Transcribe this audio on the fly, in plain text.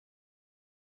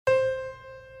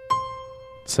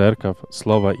Церковь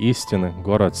Слова Истины,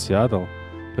 город Сиэтл,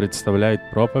 представляет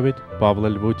проповедь Павла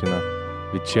Львутина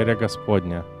 «Вечеря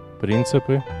Господня.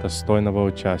 Принципы достойного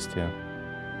участия».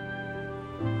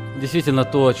 Действительно,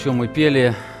 то, о чем мы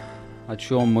пели, о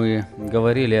чем мы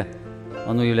говорили,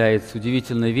 оно является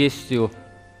удивительной вестью,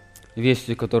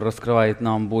 которая раскрывает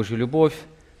нам Божью любовь.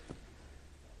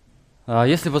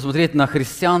 Если посмотреть на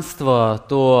христианство,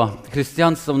 то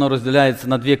христианство оно разделяется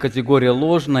на две категории: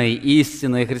 ложное и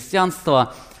истинное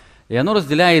христианство, и оно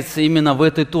разделяется именно в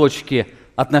этой точке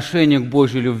отношения к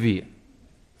Божьей любви.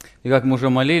 И как мы уже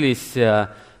молились,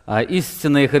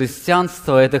 истинное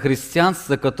христианство – это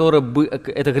христианство,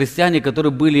 это христиане,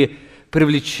 которые были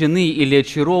привлечены или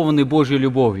очарованы Божьей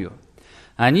любовью.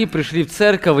 Они пришли в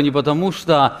церковь не потому,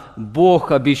 что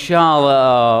Бог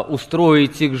обещал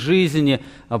устроить их жизнь,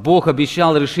 Бог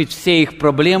обещал решить все их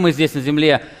проблемы здесь на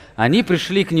земле. Они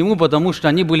пришли к Нему, потому что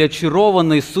они были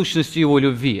очарованы сущностью Его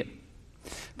любви.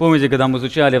 Помните, когда мы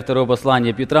изучали второе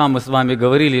послание Петра, мы с вами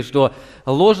говорили, что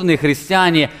ложные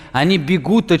христиане, они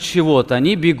бегут от чего-то,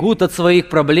 они бегут от своих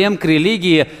проблем к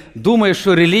религии, думая,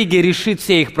 что религия решит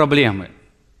все их проблемы.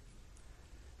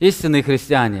 Истинные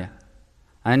христиане,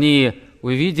 они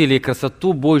увидели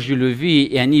красоту Божьей любви,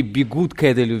 и они бегут к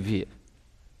этой любви.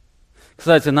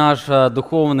 Кстати, наша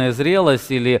духовная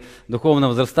зрелость или духовное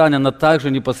возрастание, она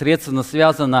также непосредственно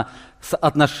связана с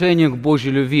отношением к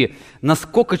Божьей любви.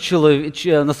 Насколько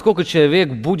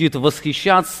человек будет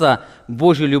восхищаться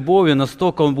Божьей любовью,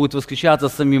 настолько он будет восхищаться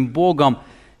самим Богом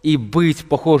и быть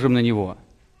похожим на Него.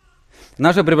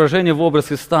 Наше преображение в образ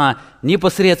Христа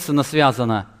непосредственно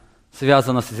связано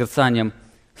с созерцанием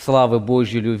славы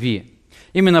Божьей любви.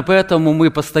 Именно поэтому мы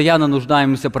постоянно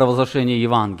нуждаемся в провозглашении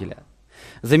Евангелия.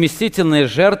 Заместительная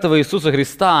жертва Иисуса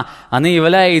Христа, она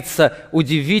является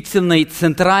удивительной,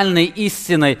 центральной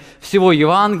истиной всего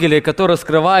Евангелия, которая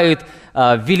скрывает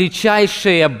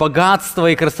величайшее богатство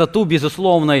и красоту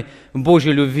безусловной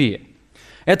Божьей любви.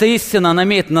 Эта истина, она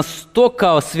имеет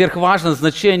настолько сверхважное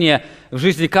значение в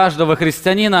жизни каждого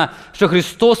христианина, что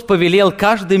Христос повелел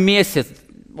каждый месяц,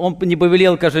 Он не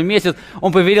повелел каждый месяц,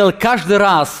 Он повелел каждый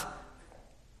раз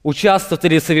участвовать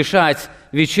или совершать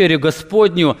вечерю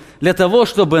Господню для того,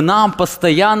 чтобы нам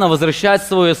постоянно возвращать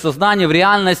свое сознание в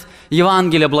реальность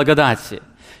Евангелия благодати.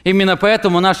 Именно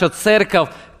поэтому наша церковь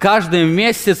каждый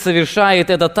месяц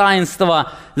совершает это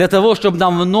таинство для того, чтобы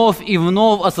нам вновь и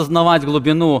вновь осознавать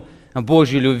глубину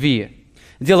Божьей любви.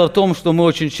 Дело в том, что мы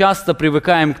очень часто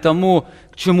привыкаем к тому,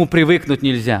 к чему привыкнуть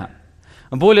нельзя.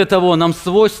 Более того, нам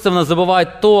свойственно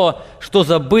забывать то, что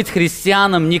забыть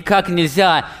христианам никак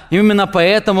нельзя. Именно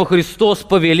поэтому Христос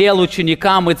повелел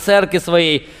ученикам и церкви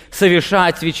своей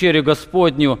совершать вечерю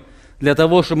Господню, для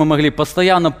того, чтобы мы могли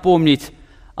постоянно помнить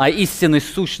о истинной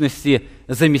сущности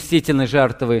заместительной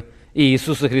жертвы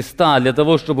Иисуса Христа, для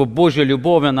того, чтобы Божья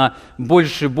любовь, она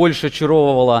больше и больше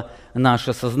очаровывала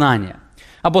наше сознание.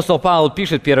 Апостол Павел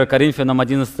пишет в 1 Коринфянам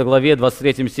 11 главе,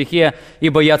 23 стихе: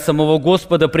 «Ибо я от самого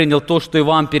Господа принял то, что и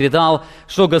вам передал,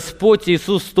 что Господь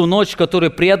Иисус в ту ночь, который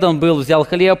предан был, взял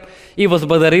хлеб и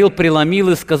возблагодарил,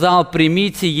 преломил и сказал: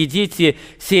 примите, едите,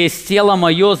 сие есть тело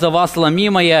мое, за вас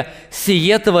ломимое,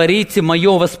 сие творите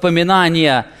мое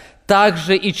воспоминание.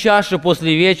 Также и чаша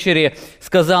после вечери,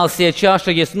 сказал: сия чаша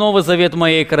есть новый завет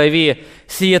моей крови,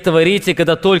 сие творите,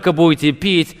 когда только будете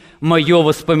пить мое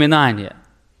воспоминание».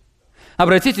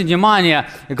 Обратите внимание,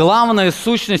 главная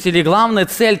сущность или главная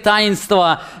цель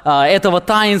таинства, этого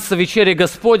таинства вечери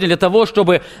Господня для того,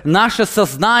 чтобы наше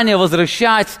сознание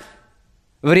возвращать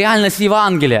в реальность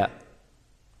Евангелия.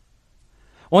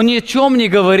 Он ни о чем не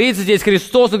говорит здесь,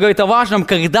 Христос говорит о важном: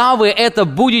 когда вы это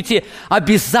будете,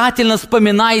 обязательно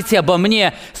вспоминайте обо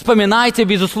мне, вспоминайте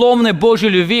безусловной Божьей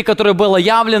любви, которая была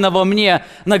явлена во мне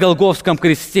на Голгофском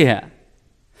кресте.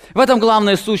 В этом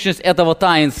главная сущность этого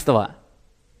таинства.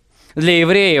 Для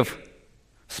евреев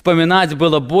вспоминать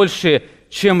было больше,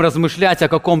 чем размышлять о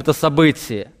каком-то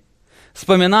событии.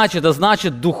 Вспоминать – это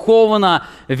значит духовно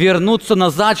вернуться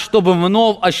назад, чтобы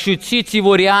вновь ощутить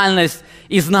его реальность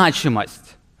и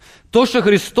значимость. То, что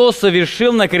Христос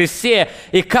совершил на кресте,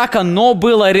 и как оно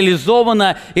было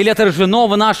реализовано или отражено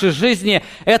в нашей жизни,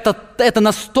 это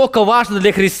настолько важно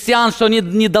для христиан, что они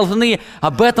не должны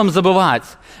об этом забывать.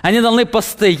 Они должны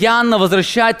постоянно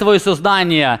возвращать твое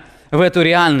сознание в эту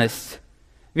реальность.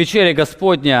 Вечеря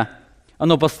Господня,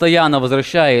 оно постоянно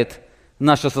возвращает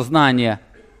наше сознание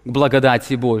к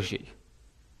благодати Божьей.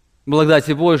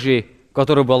 Благодати Божьей, в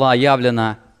которой была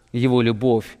явлена Его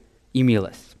любовь и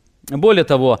милость. Более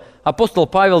того, апостол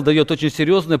Павел дает очень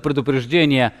серьезное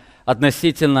предупреждение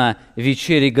относительно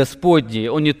вечери Господней.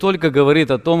 Он не только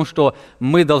говорит о том, что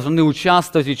мы должны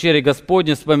участвовать в вечере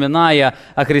Господней, вспоминая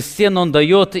о Христе, но он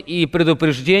дает и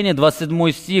предупреждение.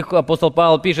 27 стих апостол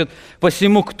Павел пишет: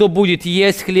 «Посему, кто будет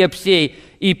есть хлеб сей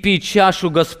и пить чашу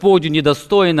Господню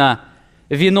недостойно,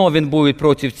 виновен будет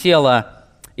против тела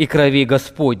и крови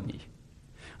Господней».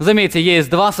 Заметьте, есть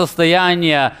два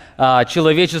состояния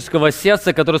человеческого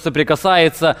сердца, которые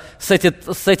соприкасаются с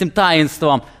этим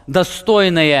таинством: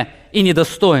 достойное и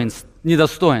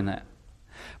недостойное.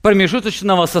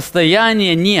 Промежуточного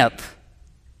состояния нет.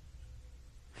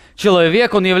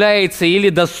 Человек, он является или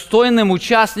достойным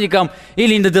участником,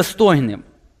 или недостойным.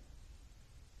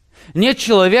 Нет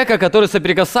человека, который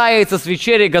соприкасается с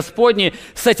вечерей Господней,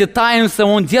 с этим таинством,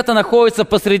 он где-то находится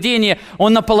посредине,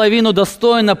 он наполовину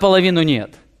достоин, наполовину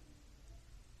нет.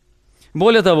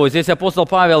 Более того, здесь апостол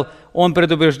Павел, он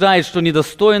предупреждает, что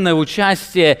недостойное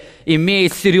участие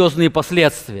имеет серьезные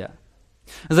последствия.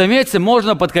 Заметьте,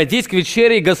 можно подходить к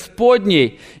вечере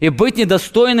Господней и быть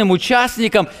недостойным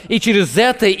участником, и через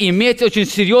это иметь очень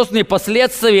серьезные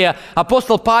последствия.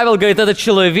 Апостол Павел говорит, этот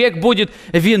человек будет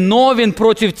виновен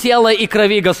против тела и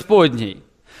крови Господней.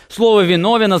 Слово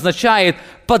 «виновен» означает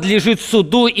 «подлежит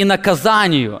суду и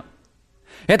наказанию».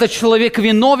 Этот человек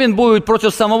виновен будет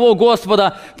против самого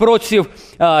Господа, против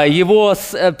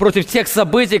тех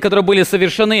событий, которые были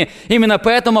совершены. Именно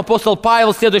поэтому апостол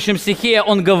Павел в следующем стихе,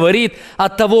 он говорит: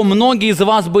 «Оттого многие из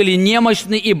вас были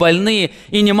немощны и больны,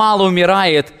 и немало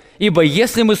умирает. Ибо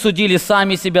если мы судили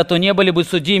сами себя, то не были бы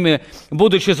судимы,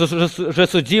 будучи же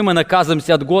судимы,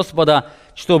 наказываемся от Господа,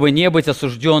 чтобы не быть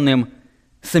осужденным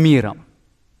с миром».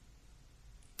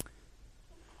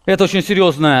 Это очень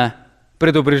серьезное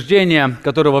предупреждение,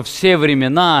 которое во все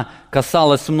времена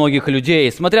касалось многих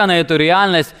людей. Смотря на эту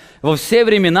реальность, во все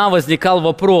времена возникал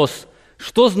вопрос: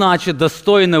 что значит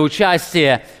достойное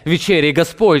участие в вечере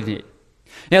Господней?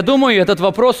 Я думаю, этот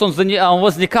вопрос он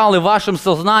возникал и в вашем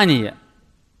сознании.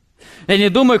 Я не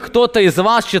думаю, кто-то из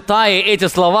вас, читая эти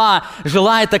слова,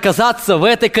 желает оказаться в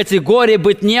этой категории,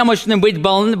 быть немощным, быть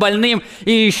больным,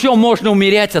 и еще можно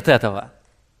умереть от этого.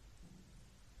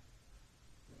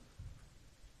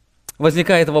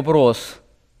 Возникает вопрос: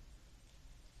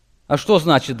 а что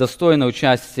значит достойное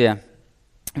участие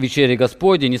в вечере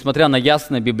Господней? Несмотря на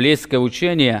ясное библейское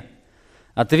учение,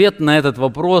 ответ на этот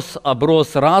вопрос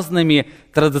оброс разными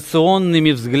традиционными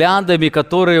взглядами,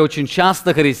 которые очень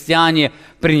часто христиане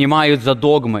принимают за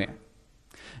догмы.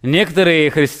 Некоторые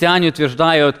христиане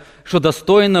утверждают, что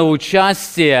достойное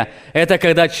участие – это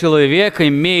когда человек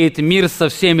имеет мир со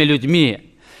всеми людьми.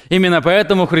 Именно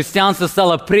поэтому в христианстве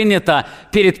стало принято: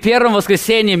 перед первым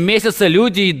воскресеньем месяца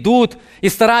люди идут и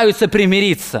стараются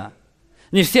примириться.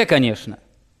 Не все, конечно.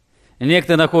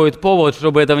 Некоторые находят повод,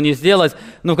 чтобы этого не сделать,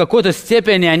 но в какой-то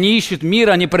степени они ищут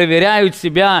мир, они проверяют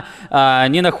себя,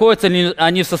 не находятся ли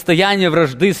они в состоянии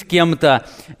вражды с кем-то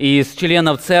из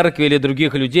членов церкви или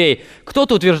других людей.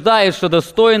 Кто-то утверждает, что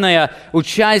достойное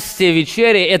участие в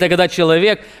вечере – это когда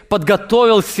человек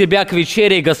подготовил себя к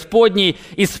вечере Господней,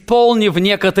 исполнив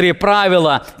некоторые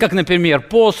правила, как, например,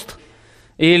 пост,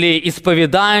 или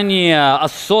исповедание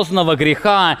осознанного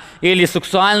греха, или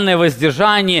сексуальное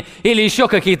воздержание, или еще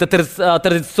какие-то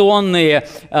традиционные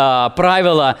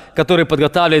правила, которые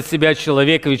подготавливает себя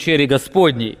человек к вечере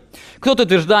Господней. Кто-то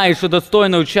утверждает, что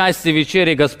достойное участие в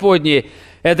вечере Господней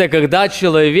 – это когда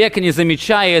человек не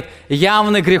замечает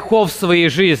явных грехов в своей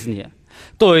жизни.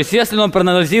 То есть, если он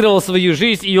проанализировал свою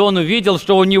жизнь, и он увидел,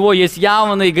 что у него есть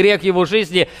явный грех в его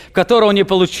жизни, в котором он не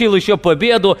получил еще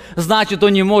победу, значит,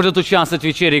 он не может участвовать в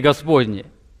вечере Господней.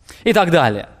 И так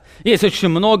далее. Есть очень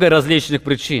много различных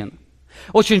причин.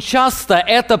 Очень часто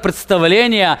это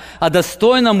представление о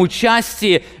достойном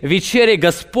участии в вечере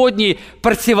Господней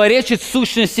противоречит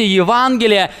сущности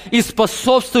Евангелия и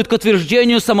способствует к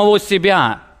утверждению самого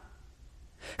себя.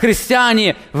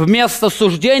 Христиане вместо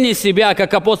суждения себя,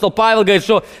 как апостол Павел говорит,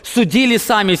 что судили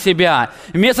сами себя,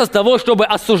 вместо того, чтобы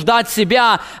осуждать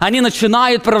себя, они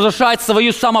начинают провозглашать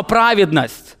свою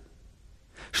самоправедность,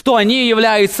 что они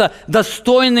являются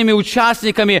достойными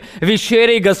участниками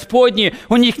вечери Господней,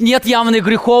 у них нет явных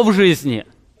грехов в жизни,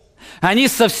 они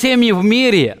со всеми в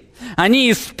мире, они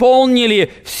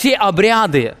исполнили все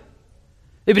обряды,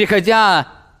 и приходя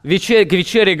к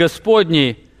вечере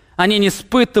Господней, они не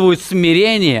испытывают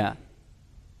смирения,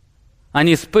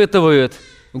 они испытывают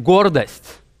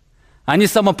гордость, они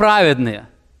самоправедные.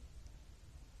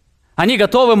 Они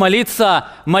готовы молиться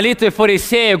молитвой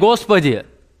фарисея: «Господи,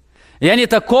 я не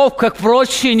таков, как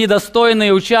прочие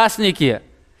недостойные участники.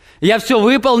 Я все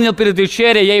выполнил перед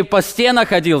вечерей, я и в посте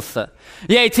находился,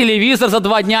 я и телевизор за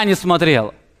 2 дня не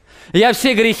смотрел, я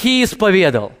все грехи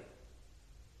исповедал».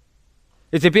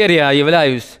 И теперь я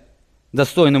являюсь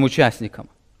достойным участником.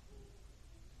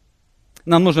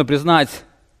 Нам нужно признать,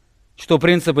 что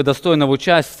принципы достойного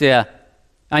участия,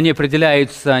 они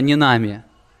определяются не нами,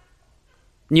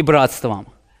 не братством.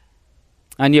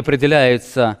 Они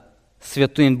определяются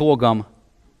святым Богом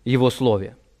в Его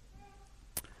Слове.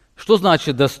 Что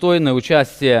значит достойное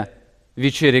участие в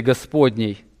вечере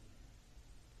Господней?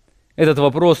 Этот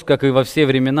вопрос, как и во все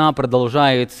времена,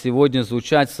 продолжает сегодня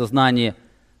звучать в сознании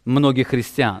многих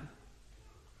христиан.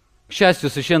 К счастью,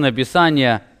 Священное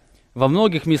Писание во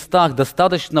многих местах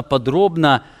достаточно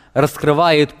подробно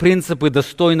раскрывает принципы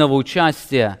достойного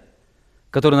участия,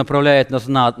 которые направляют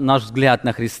наш взгляд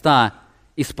на Христа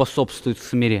и способствуют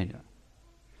смирению.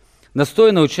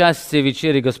 Достойное участие в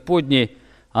вечере Господней,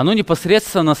 оно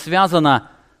непосредственно связано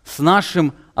с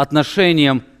нашим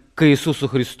отношением к Иисусу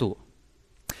Христу.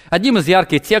 Одним из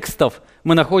ярких текстов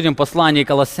мы находим послание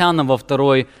Колоссянам во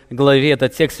 2 главе.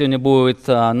 Этот текст сегодня будет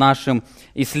нашим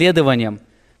исследованием.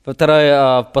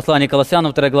 Послание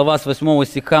Колоссянам, 2 глава, с 8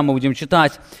 стиха мы будем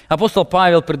читать. Апостол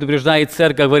Павел предупреждает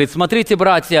церковь, говорит: «Смотрите,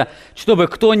 братья, чтобы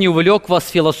кто не увлек вас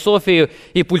философией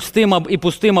и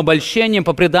пустым обольщением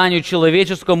по преданию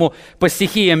человеческому, по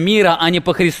стихиям мира, а не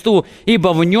по Христу, ибо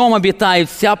в нем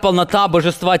обитает вся полнота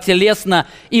божества телесно,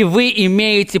 и вы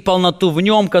имеете полноту в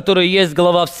нем, который есть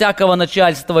глава всякого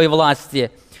начальства и власти.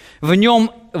 В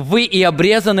нем вы и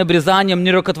обрезаны обрезанием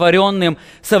нерукотворенным,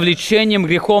 совлечением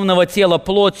греховного тела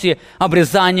плоти,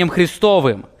 обрезанием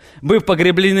Христовым. Быв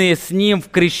погреблены с Ним в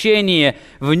крещении,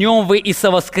 в Нем вы и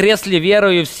совоскресли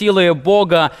верою в силу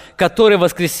Бога, который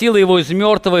воскресил Его из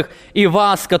мертвых, и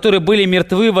вас, которые были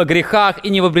мертвы во грехах и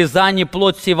не в обрезании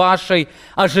плоти вашей,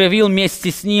 оживил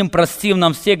вместе с Ним, простив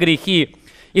нам все грехи,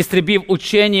 истребив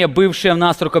учение, бывшее в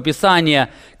нас рукописание,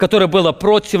 которое было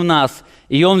против нас,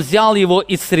 и Он взял его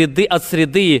от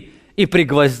среды и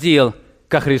пригвоздил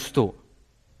ко Христу».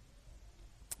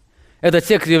 Этот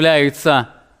текст является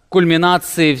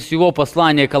кульминацией всего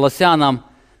послания Колоссянам,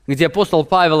 где апостол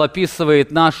Павел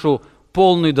описывает нашу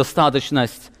полную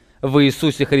достаточность в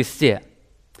Иисусе Христе.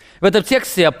 В этом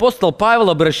тексте апостол Павел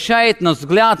обращает наш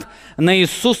взгляд на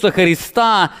Иисуса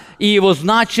Христа и Его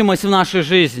значимость в нашей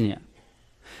жизни.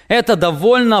 Это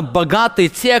довольно богатый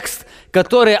текст,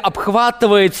 который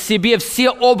обхватывает в себе все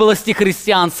области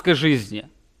христианской жизни.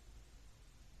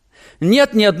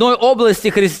 Нет ни одной области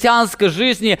христианской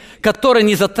жизни, которая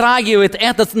не затрагивает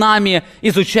этот нами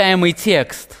изучаемый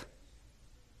текст.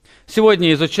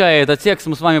 Сегодня, изучая этот текст,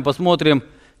 мы с вами посмотрим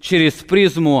через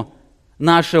призму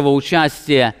нашего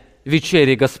участия в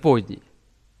вечере Господней.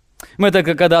 Мы так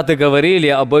когда-то говорили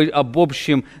об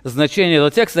общем значении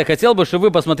этого текста. Я хотел бы, чтобы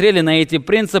вы посмотрели на эти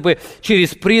принципы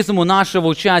через призму нашего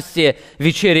участия в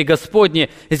вечере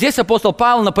Господней. Здесь апостол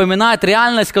Павел напоминает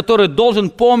реальность, которую должен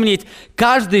помнить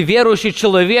каждый верующий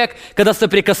человек, когда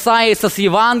соприкасается с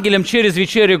Евангелием через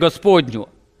вечерю Господню.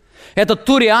 Это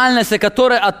та реальность, о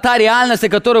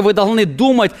которой вы должны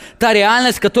думать, та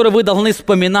реальность, которую вы должны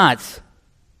вспоминать.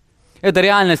 Эта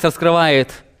реальность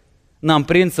раскрывает нам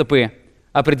принципы,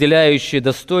 определяющие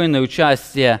достойное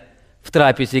участие в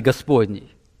трапезе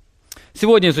Господней.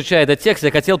 Сегодня, изучая этот текст,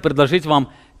 я хотел предложить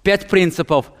вам 5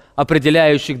 принципов,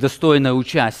 определяющих достойное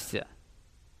участие.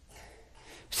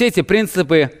 Все эти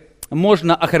принципы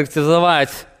можно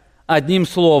охарактеризовать одним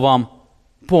словом: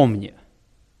 «помни».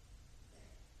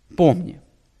 Помни.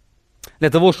 Для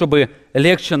того, чтобы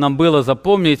легче нам было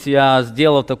запомнить, я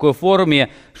сделал в такой форме,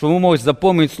 чтобы вы можете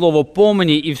запомнить слово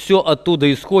 «помни», и все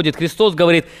оттуда исходит. Христос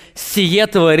говорит: «Сие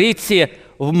творите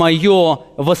в мое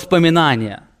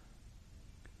воспоминание».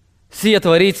 Сие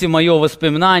творите в мое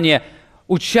воспоминание.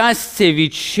 Участие в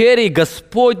вечере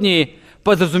Господней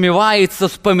подразумевается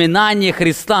вспоминание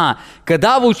Христа.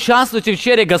 Когда вы участвуете в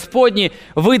вечере Господней,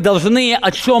 вы должны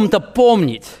о чем-то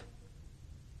помнить.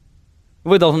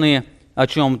 Вы должны о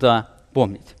чем-то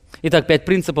помнить. Итак, 5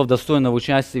 принципов достойного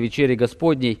участия в вечере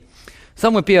Господней.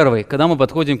 Самый первый: когда мы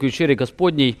подходим к вечере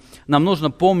Господней, нам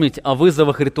нужно помнить о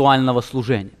вызовах ритуального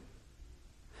служения.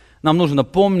 Нам нужно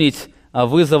помнить о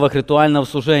вызовах ритуального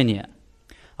служения.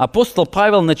 Апостол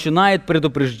Павел начинает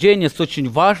предупреждение с очень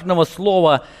важного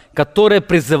слова, которое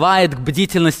призывает к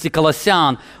бдительности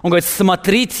колоссян. Он говорит: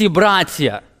 «Смотрите,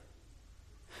 братья».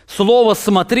 Слово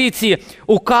 «смотрите»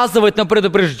 указывает на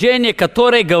предупреждение,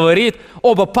 которое говорит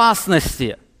об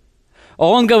опасности.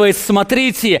 Он говорит: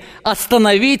 смотрите,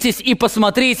 остановитесь и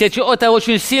посмотрите. Это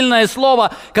очень сильное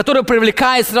слово, которое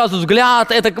привлекает сразу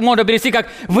взгляд. Это можно перевести как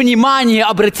 «внимание»,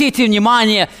 обратите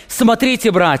внимание,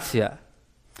 смотрите, братья.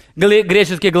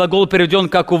 Греческий глагол, переведен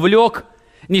как «увлек»,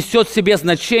 несет в себе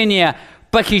значение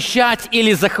 «похищать»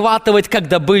 или «захватывать как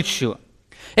добычу».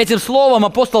 Этим словом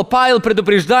апостол Павел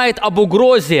предупреждает об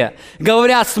угрозе,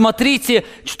 говоря: смотрите,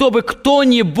 чтобы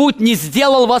кто-нибудь не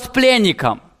сделал вас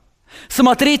пленником.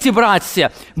 Смотрите,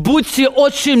 братья, будьте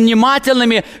очень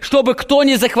внимательными, чтобы кто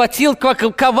не захватил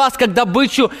вас как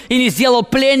добычу и не сделал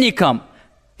пленником.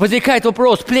 Возникает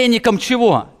вопрос: пленником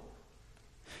чего?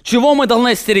 Чего мы должны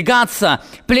остерегаться?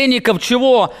 Пленником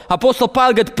чего? Апостол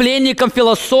Павел говорит: пленником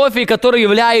философии, которая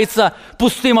является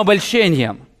пустым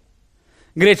обольщением.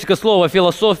 Греческое слово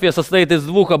 «философия» состоит из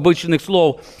двух обычных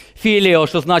слов: «филио»,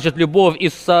 что значит «любовь», и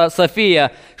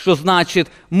 «софия», что значит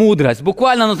 «мудрость».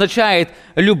 Буквально оно означает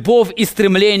 «любовь и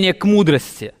стремление к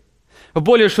мудрости». В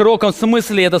более широком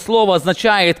смысле это слово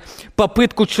означает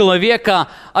попытку человека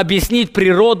объяснить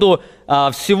природу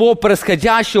всего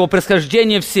происходящего,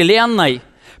 происхождения Вселенной,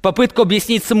 попытку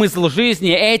объяснить смысл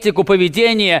жизни, этику,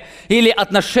 поведение или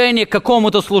отношение к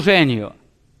какому-то служению.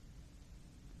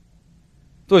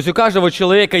 То есть у каждого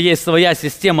человека есть своя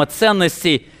система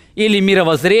ценностей или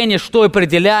мировоззрение, что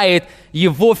определяет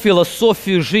его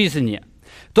философию жизни.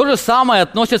 То же самое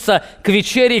относится к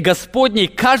вечере Господней.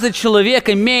 Каждый человек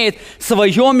имеет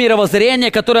свое мировоззрение,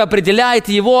 которое определяет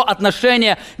его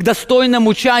отношение к достойному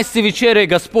участию в вечере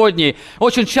Господней.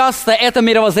 Очень часто это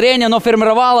мировоззрение, оно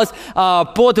формировалось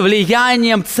под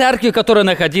влиянием церкви, в которой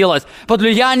находилась, под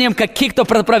влиянием каких-то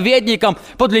проповедников,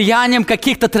 под влиянием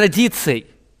каких-то традиций.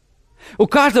 У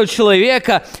каждого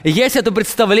человека есть это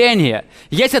представление,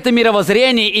 есть это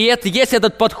мировоззрение, и есть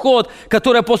этот подход,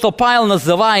 который апостол Павел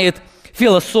называет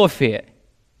философией.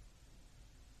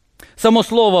 Само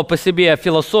слово по себе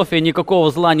 «философия»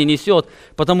 никакого зла не несет,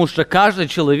 потому что каждый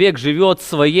человек живет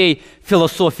своей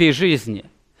философией жизни.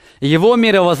 Его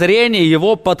мировоззрение,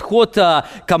 его подход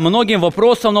ко многим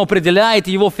вопросам, он определяет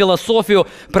его философию.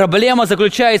 Проблема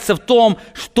заключается в том,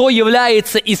 что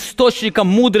является источником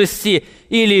мудрости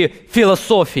или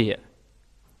философии.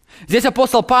 Здесь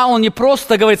апостол Павел не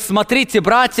просто говорит: смотрите,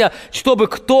 братья, чтобы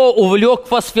кто увлек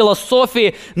вас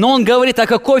философией, но он говорит, о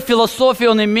какой философии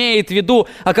он имеет в виду,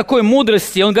 о какой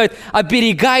мудрости. Он говорит: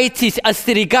 оберегайтесь,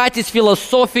 остерегайтесь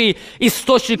философии,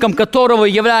 источником которого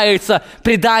являются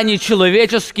предания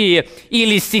человеческие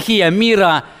или стихия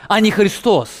мира, а не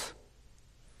Христос.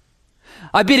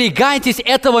 Оберегайтесь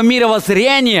этого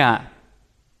мировоззрения,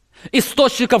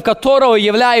 источником которого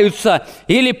являются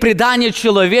или предания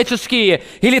человеческие,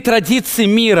 или традиции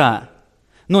мира,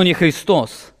 но не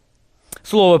Христос.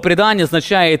 Слово «предание»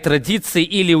 означает традиции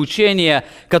или учения,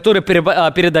 которые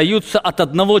передаются от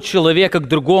одного человека к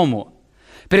другому.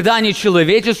 Предания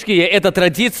человеческие – это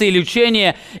традиции или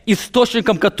учения,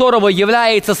 источником которого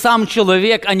является сам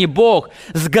человек, а не Бог.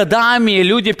 С годами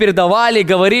люди передавали,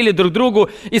 говорили друг другу,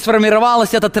 и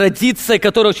сформировалась эта традиция,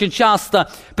 которая очень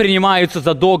часто принимаются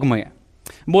за догмы.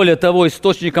 Более того,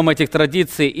 источником этих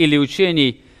традиций или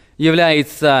учений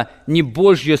является не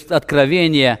Божье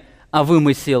откровение, а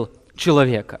вымысел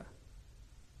человека.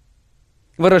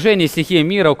 Выражение «стихия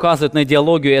мира» указывает на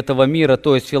идеологию этого мира,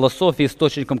 то есть философию,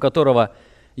 источником которого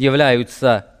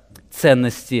являются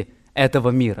ценности этого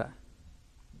мира.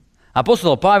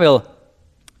 Апостол Павел,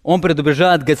 он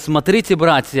предупреждает, говорит: смотрите,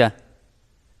 братья,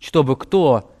 чтобы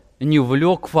кто не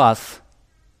увлек вас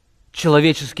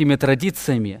человеческими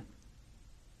традициями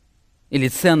или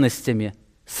ценностями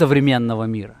современного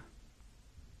мира.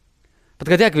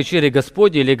 Подходя к вечере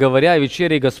Господней или говоря о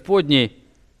вечере Господней,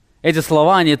 эти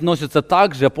слова, они относятся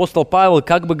также. Апостол Павел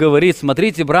как бы говорит: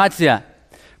 смотрите, братья,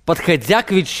 подходя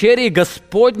к вечере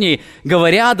Господней,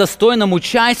 говоря о достойном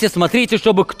участии, смотрите,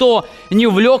 чтобы кто не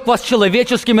увлек вас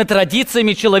человеческими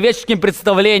традициями, человеческим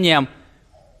представлением,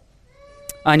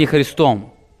 а не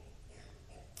Христом.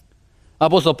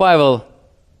 Апостол Павел,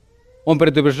 он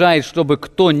предупреждает, чтобы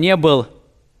кто не был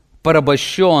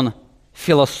порабощен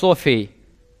философией,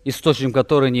 источником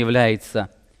которой не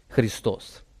является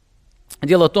Христос.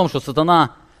 Дело в том, что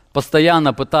сатана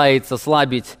постоянно пытается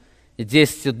ослабить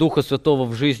действие Духа Святого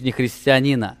в жизни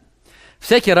христианина.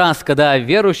 Всякий раз, когда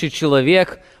верующий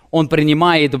человек, он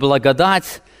принимает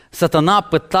благодать, сатана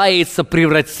пытается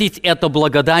превратить эту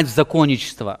благодать в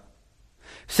законничество.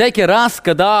 Всякий раз,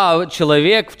 когда в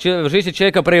жизни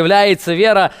человека проявляется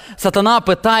вера, сатана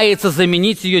пытается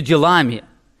заменить ее делами.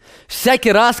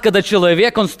 Всякий раз, когда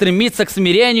человек, он стремится к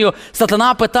смирению,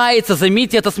 сатана пытается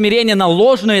заменить это смирение на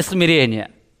ложное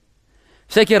смирение.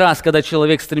 Всякий раз, когда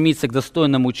человек стремится к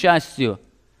достойному участию,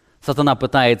 сатана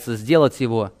пытается сделать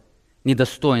его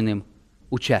недостойным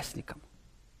участником.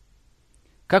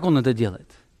 Как он это делает?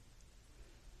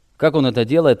 Как он это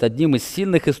делает? Одним из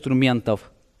сильных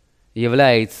инструментов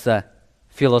является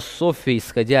философия,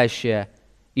 исходящая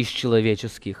из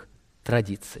человеческих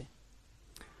традиций.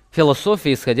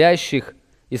 Философия, исходящая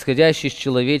из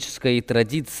человеческой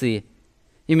традиции,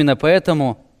 Именно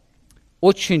поэтому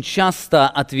очень часто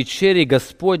от вечери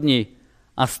Господней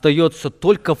остается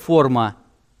только форма,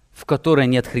 в которой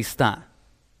нет Христа.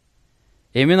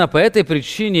 Именно по этой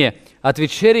причине от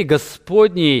вечери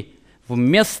Господней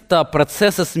вместо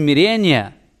процесса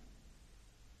смирения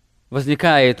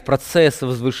возникает процесс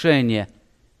возвышения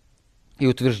и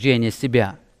утверждения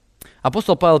себя.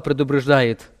 Апостол Павел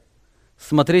предупреждает: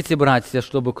 смотрите, братья,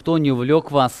 чтобы кто не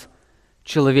увлек вас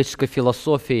человеческой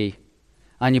философией,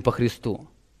 а не по Христу.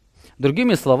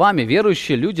 Другими словами,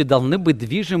 верующие люди должны быть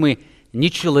движимы не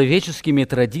человеческими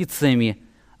традициями,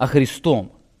 а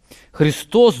Христом.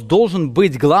 Христос должен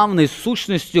быть главной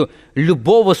сущностью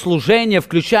любого служения,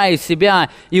 включая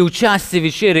себя и участие в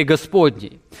вечере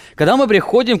Господней. Когда мы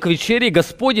приходим к вечере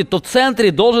Господней, то в центре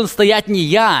должен стоять не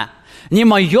я, не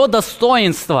мое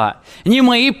достоинство, не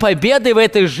мои победы в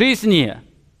этой жизни,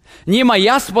 не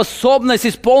моя способность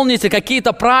исполнить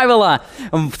какие-то правила.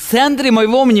 В центре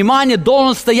моего внимания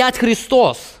должен стоять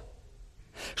Христос.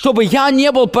 Чтобы я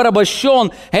не был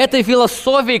порабощен этой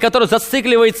философией, которая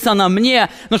зацикливается на мне,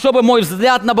 но чтобы мой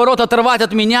взгляд, наоборот, оторвать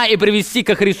от меня и привести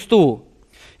ко Христу.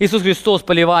 Иисус Христос,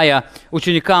 повелевая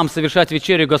ученикам совершать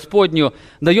вечерю Господню,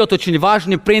 дает очень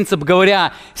важный принцип,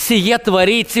 говоря: «Сие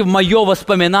творите в мое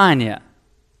воспоминание».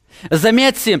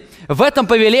 Заметьте, в этом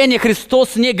повелении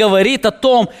Христос не говорит о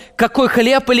том, какой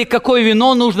хлеб или какое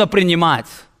вино нужно принимать.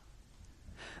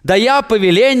 Дая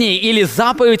повеление или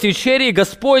заповедь вечери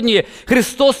Господней,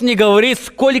 Христос не говорит,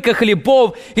 сколько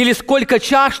хлебов или сколько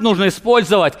чаш нужно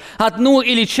использовать, одну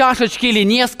или чашечки или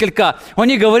несколько. Он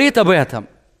не говорит об этом.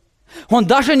 Он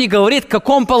даже не говорит, в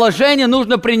каком положении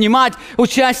нужно принимать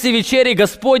участие в вечере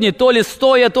Господней, то ли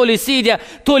стоя, то ли сидя,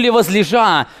 то ли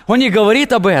возлежа. Он не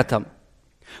говорит об этом.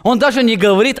 Он даже не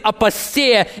говорит о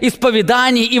посте,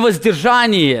 исповедании и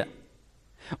воздержании.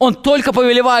 Он только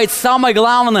повелевает самое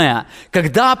главное: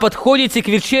 когда подходите к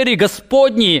вечере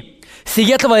Господней,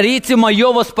 сие творите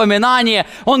мое воспоминание.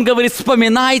 Он говорит: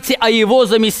 вспоминайте о Его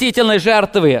заместительной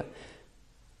жертве.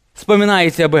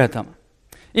 Вспоминайте об этом.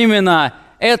 Именно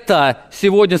это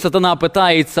сегодня сатана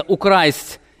пытается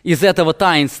украсть из этого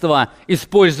таинства,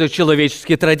 используя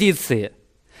человеческие традиции.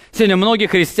 Сегодня многие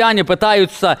христиане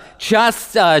пытаются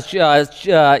тщательно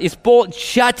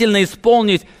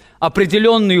исполнить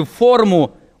определенную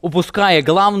форму, упуская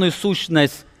главную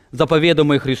сущность,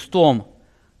 заповедуемую Христом,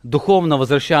 духовно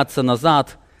возвращаться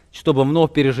назад, чтобы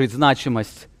вновь пережить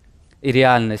значимость и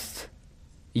реальность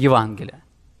Евангелия.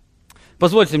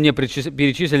 Позвольте мне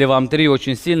перечислить вам 3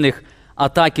 очень сильных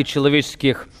атаки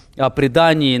человеческих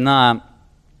преданий на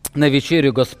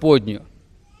вечерю Господню.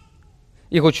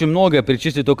 Их очень много,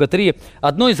 перечислить только 3.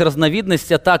 Одной из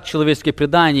разновидностей атак человеческих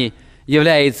преданий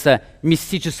является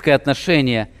мистическое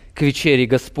отношение к вечере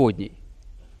Господней.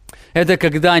 Это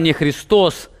когда не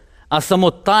Христос, а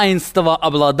само таинство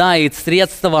обладает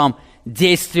средством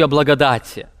действия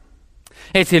благодати.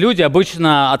 Эти люди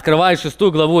обычно открывают 6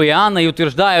 главу Иоанна и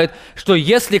утверждают, что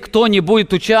если кто не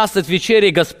будет участвовать в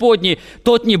вечере Господней,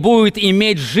 тот не будет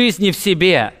иметь жизни в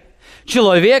себе.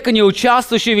 Человек, не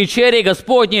участвующий в вечере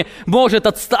Господней, может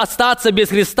остаться без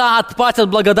Христа, отпасть от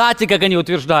благодати, как они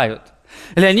утверждают.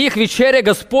 Для них вечеря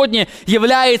Господня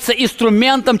является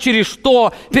инструментом, через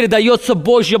что передается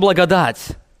Божья благодать.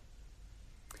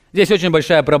 Здесь очень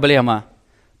большая проблема.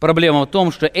 Проблема в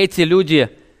том, что эти люди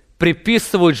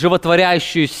приписывают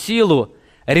животворящую силу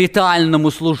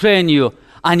ритуальному служению,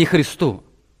 а не Христу.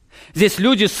 Здесь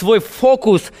люди свой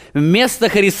фокус вместо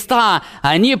Христа,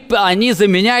 они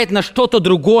заменяют на что-то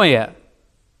другое.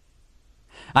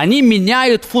 Они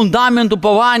меняют фундамент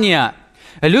упования.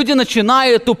 Люди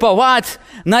начинают уповать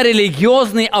на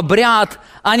религиозный обряд,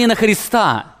 а не на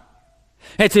Христа.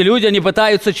 Эти люди, они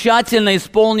пытаются тщательно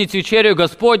исполнить вечерю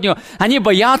Господню. Они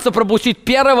боятся пропустить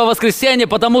первое воскресенье,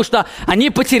 потому что они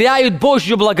потеряют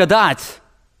Божью благодать.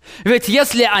 Ведь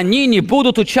если они не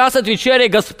будут участвовать в вечере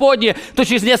Господней, то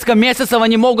через несколько месяцев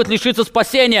они могут лишиться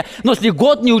спасения. Но если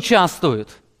год не участвуют,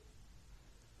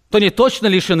 то они точно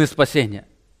лишены спасения.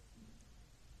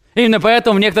 Именно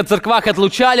поэтому в некоторых церквах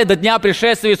отлучали до дня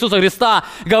пришествия Иисуса Христа,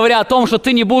 говоря о том, что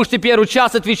ты не будешь теперь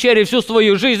участвовать в вечере всю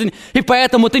свою жизнь, и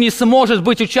поэтому ты не сможешь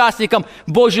быть участником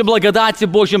Божьей благодати, в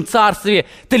Божьем Царстве.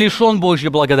 Ты лишен Божьей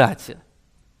благодати.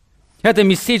 Это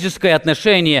мистическое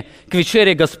отношение к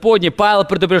вечере Господней. Павел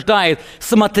предупреждает: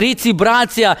 смотрите,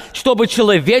 братья, чтобы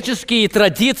человеческие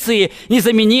традиции не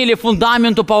заменили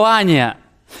фундамент упования,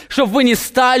 чтобы вы не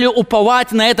стали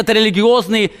уповать на этот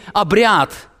религиозный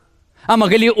обряд, а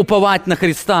могли уповать на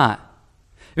Христа.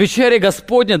 Вечеря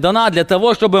Господня дана для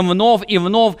того, чтобы вновь и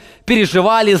вновь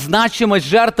переживали значимость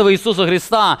жертвы Иисуса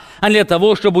Христа, а не для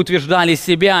того, чтобы утверждали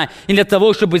себя, и для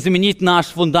того, чтобы изменить наш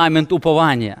фундамент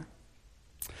упования.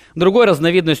 Другой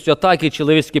разновидностью атаки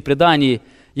человеческих преданий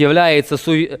является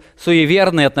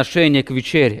суеверное отношение к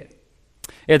вечере.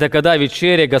 Это когда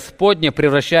вечеря Господня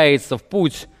превращается в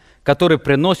путь, который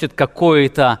приносит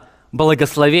какое-то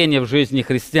благословение в жизни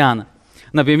христиан.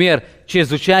 Например,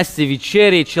 через участие в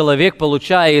вечере человек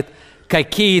получает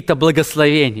какие-то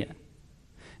благословения.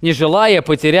 Не желая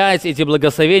потерять эти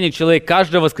благословения, человек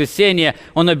каждое воскресенье,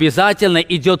 он обязательно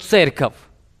идет в церковь.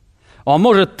 Он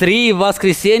может 3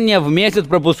 воскресенья в месяц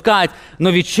пропускать, но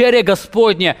вечеря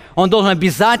Господня, он должен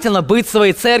обязательно быть в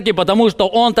своей церкви, потому что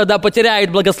он тогда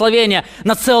потеряет благословение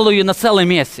на целый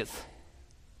месяц.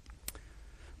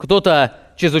 Кто-то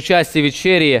через участие в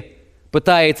вечере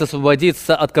пытается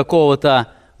освободиться от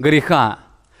какого-то греха.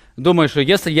 Думает, что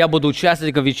если я буду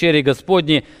участником вечери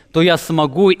Господней, то я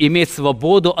смогу иметь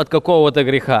свободу от какого-то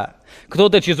греха.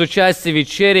 Кто-то через участие в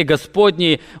вечере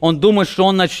Господней, он думает, что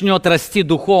он начнет расти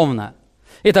духовно.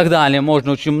 И так далее.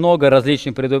 Можно очень много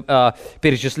различных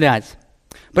перечислять.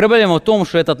 Проблема в том,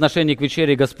 что это отношение к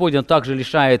вечере Господней также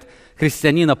лишает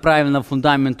христианина правильного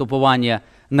фундамента упования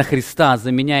на Христа,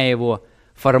 заменяя его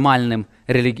формальным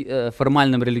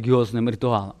религиозным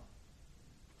ритуалом.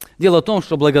 Дело в том,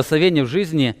 что благословения в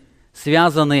жизни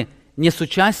связаны не с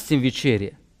участием в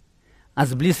вечере, а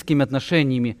с близкими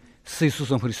отношениями с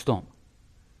Иисусом Христом.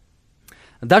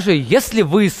 Даже если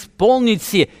вы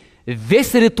исполните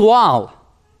весь ритуал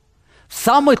в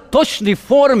самой точной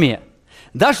форме,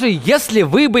 даже если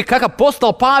вы бы, как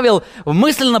апостол Павел,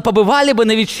 мысленно побывали бы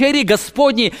на вечере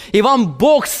Господней, и вам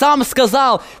Бог сам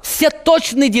сказал все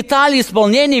точные детали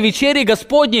исполнения вечери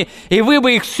Господней, и вы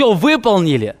бы их все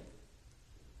выполнили,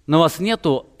 но у вас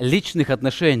нету личных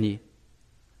отношений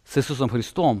с Иисусом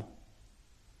Христом,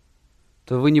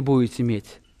 то вы не будете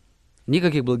иметь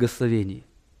никаких благословений.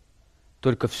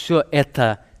 Только все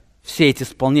эти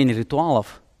исполнения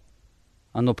ритуалов,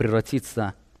 оно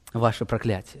превратится в ваше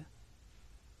проклятие.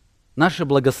 Наши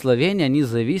благословения, они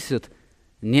зависят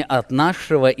не от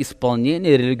нашего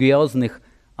исполнения религиозных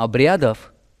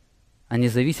обрядов, они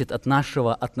зависят от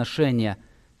нашего отношения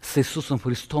с Иисусом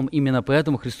Христом. Именно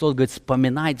поэтому Христос говорит: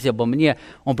 вспоминайте обо мне.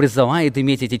 Он призывает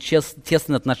иметь эти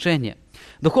тесные отношения.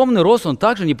 Духовный рост, он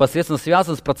также непосредственно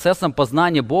связан с процессом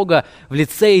познания Бога в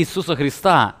лице Иисуса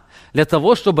Христа. Для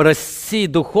того, чтобы расти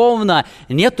духовно,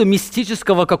 нету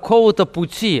мистического какого-то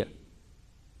пути.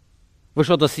 Вы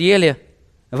что-то съели,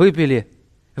 выпили,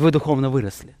 вы духовно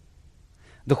выросли.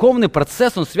 Духовный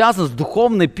процесс, он связан с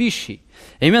духовной пищей.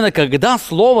 Именно когда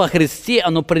Слово о Христе,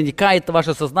 оно проникает в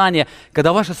ваше сознание,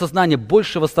 когда ваше сознание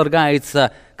больше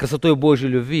восторгается красотой Божьей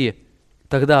любви,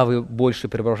 тогда вы больше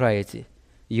преображаете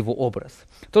Его образ.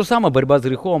 То же самое борьба с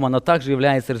грехом, она также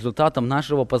является результатом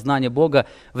нашего познания Бога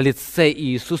в лице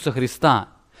Иисуса Христа.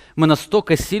 Мы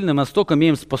настолько сильны, мы настолько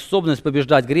имеем способность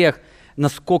побеждать грех,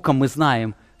 насколько мы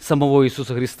знаем самого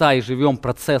Иисуса Христа и живем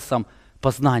процессом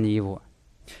познания Его.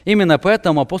 Именно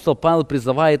поэтому апостол Павел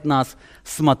призывает нас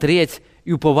смотреть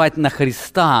и уповать на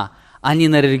Христа, а не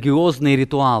на религиозные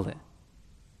ритуалы.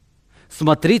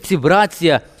 Смотрите,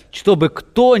 братья, чтобы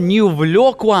кто не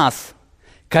увлек вас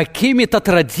какими-то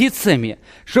традициями,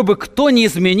 чтобы кто не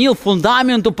изменил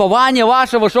фундамент упования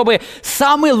вашего, чтобы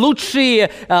самые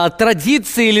лучшие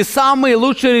традиции или самые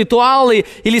лучшие ритуалы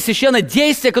или священные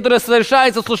действия, которые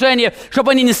совершаются в служении,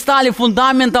 чтобы они не стали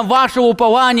фундаментом вашего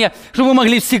упования, чтобы вы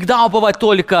могли всегда уповать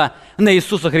только на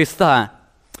Иисуса Христа.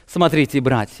 Смотрите,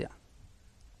 братья.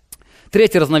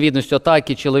 Третьей разновидностью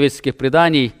атаки человеческих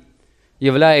преданий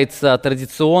является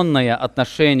традиционное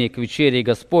отношение к вечере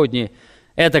Господней.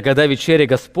 Это когда вечеря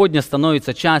Господня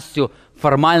становится частью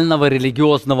формального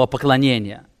религиозного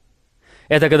поклонения.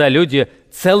 Это когда люди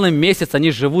целый месяц,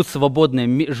 они живут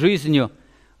свободной жизнью,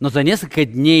 но за несколько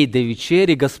дней до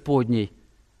вечери Господней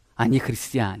они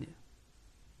христиане.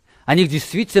 О них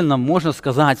действительно можно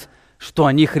сказать, что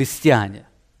они христиане.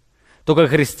 Только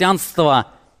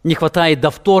христианства не хватает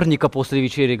до вторника после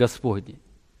вечери Господней.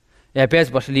 И опять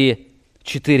пошли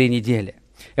 4 недели.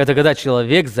 Это когда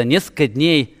человек за несколько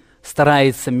дней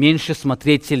старается меньше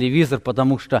смотреть телевизор,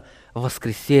 потому что в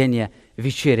воскресенье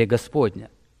вечеря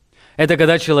Господня. Это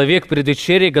когда человек перед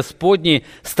вечерей Господней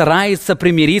старается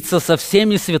примириться со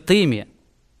всеми святыми.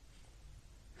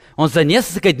 Он за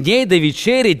несколько дней до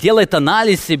вечери делает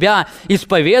анализ себя,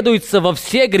 исповедуется во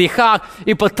всех грехах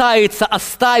и пытается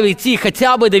оставить их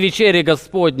хотя бы до вечери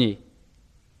Господней.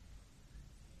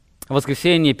 В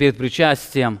воскресенье перед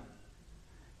причастием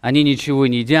они ничего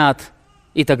не едят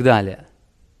и так далее.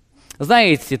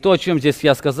 Знаете, то, о чем здесь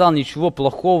я сказал, ничего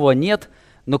плохого нет,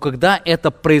 но когда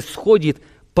это происходит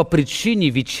по причине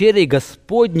вечери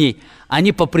Господней, а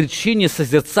не по причине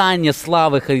созерцания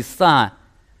славы Христа,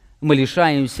 мы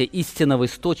лишаемся истинного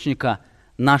источника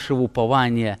нашего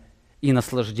упования и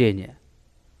наслаждения.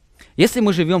 Если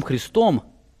мы живем Христом,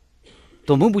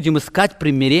 то мы будем искать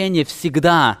примирение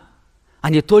всегда, а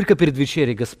не только перед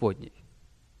вечерей Господней.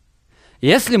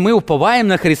 Если мы уповаем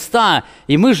на Христа,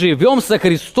 и мы живем со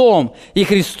Христом, и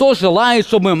Христос желает,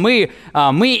 чтобы мы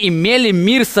имели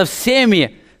мир со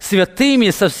всеми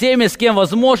святыми, со всеми, с кем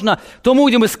возможно, то мы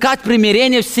будем искать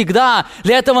примирение всегда.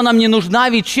 Для этого нам не нужна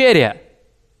вечеря.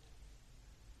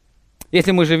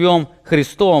 Если мы живем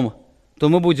Христом, то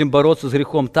мы будем бороться с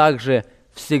грехом также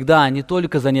всегда, не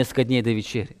только за несколько дней до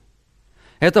вечери.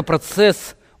 Это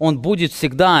процесс, он будет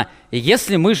всегда. И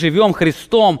если мы живем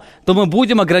Христом, то мы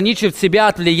будем ограничивать себя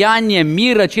от влияния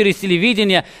мира через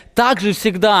телевидение также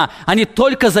всегда, а не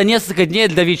только за несколько дней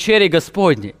до вечери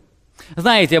Господней.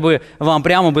 Знаете, я бы вам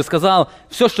прямо сказал,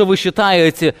 все, что вы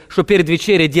считаете, что перед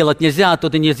вечерей делать нельзя, то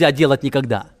это нельзя делать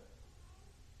никогда.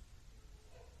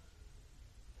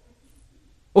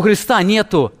 У Христа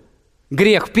нету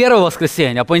грех первого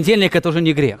воскресенья, а понедельник это уже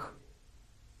не грех.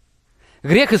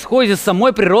 Грех исходит из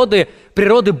самой природы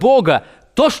Бога.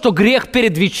 То, что грех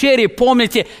перед вечерей,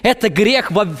 помните, это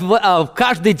грех в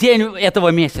каждый день этого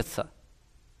месяца.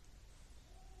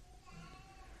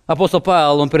 Апостол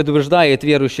Павел, он предупреждает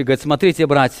верующих, говорит: смотрите,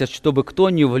 братья, чтобы кто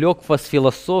не увлек вас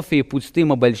философией,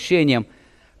 пустым обольщением,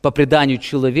 по преданию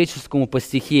человеческому, по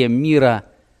стихиям мира,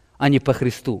 а не по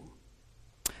Христу.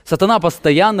 Сатана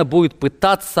постоянно будет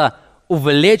пытаться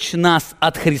увлечь нас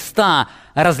от Христа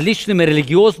различными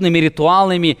религиозными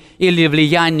ритуалами или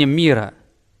влиянием мира.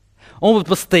 Он будет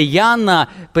постоянно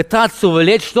пытаться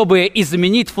увлечь, чтобы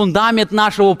изменить фундамент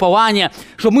нашего упования,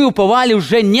 чтобы мы уповали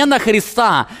уже не на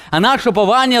Христа, а наше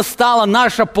упование стало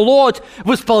наша плоть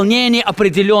в исполнении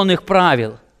определенных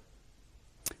правил.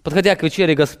 Подходя к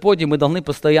вечере Господней, мы должны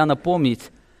постоянно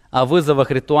помнить о вызовах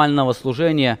ритуального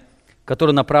служения,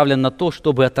 который направлен на то,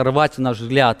 чтобы оторвать наш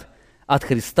взгляд от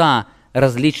Христа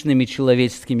различными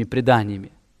человеческими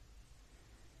преданиями.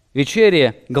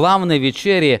 Вечере, главной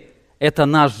вечере, это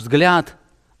наш взгляд,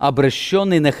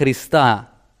 обращенный на Христа,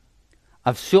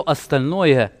 а все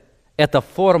остальное – это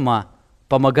форма,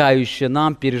 помогающая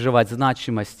нам переживать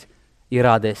значимость и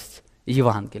радость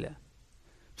Евангелия.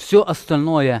 Все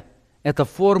остальное – это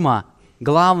форма,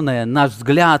 главное, наш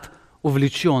взгляд,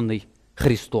 увлеченный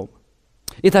Христом.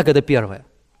 Итак, это первое.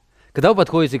 Когда вы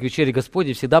подходите к вечере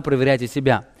Господней, всегда проверяйте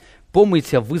себя.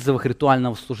 Помните о вызовах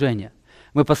ритуального служения.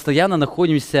 Мы постоянно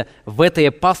находимся в этой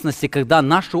опасности, когда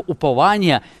наше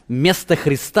упование вместо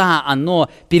Христа, оно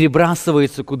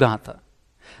перебрасывается куда-то.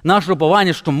 Наше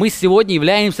упование, что мы сегодня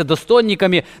являемся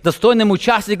достойниками, достойными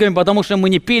участниками, потому что мы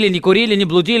не пили, не курили, не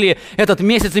блудили этот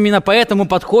месяц. Именно поэтому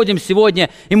подходим сегодня,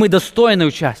 и мы достойные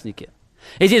участники.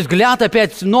 И здесь взгляд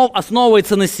опять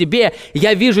основывается на себе.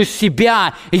 Я вижу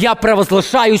себя, я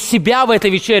провозглашаю себя в этой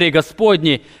вечере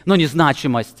Господней, но не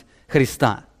значимость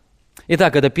Христа.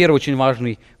 Итак, это первый очень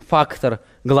важный фактор,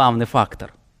 главный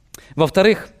фактор.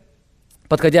 Во-вторых,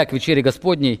 подходя к вечере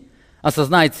Господней,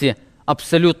 осознайте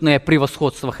абсолютное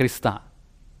превосходство Христа.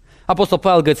 Апостол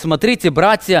Павел говорит: смотрите,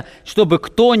 братья, чтобы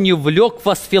кто не увлек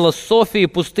вас философией,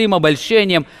 пустым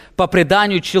обольщением, по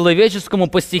преданию человеческому,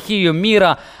 по стихию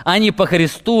мира, а не по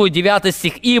Христу. 9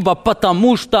 стих: ибо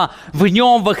потому что в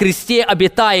нем во Христе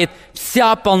обитает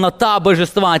вся полнота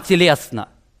божества телесно.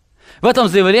 В этом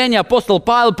заявлении апостол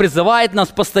Павел призывает нас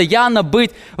постоянно быть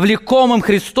влекомым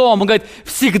Христом. Он говорит: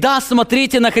 всегда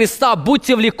смотрите на Христа,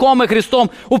 будьте влекомы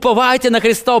Христом, уповайте на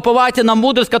Христа, уповайте на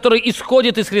мудрость, которая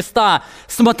исходит из Христа.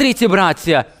 Смотрите,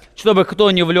 братья, чтобы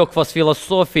кто не увлек вас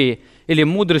философией или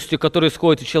мудростью, которая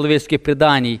исходит из человеческих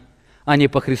преданий, а не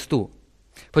по Христу.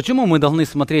 Почему мы должны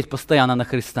смотреть постоянно на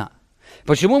Христа?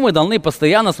 Почему мы должны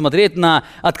постоянно смотреть на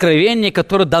откровение,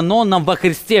 которое дано нам во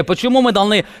Христе? Почему мы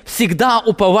должны всегда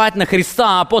уповать на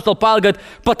Христа? Апостол Павел говорит: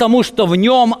 потому что в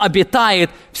нем обитает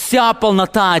вся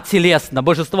полнота телесна,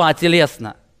 божества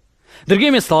телесно.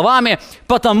 Другими словами,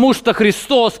 потому что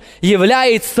Христос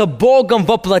является Богом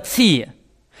во плоти,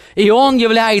 и Он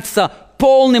является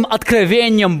полным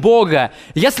откровением Бога.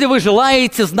 Если вы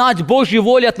желаете знать Божью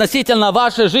волю относительно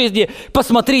вашей жизни,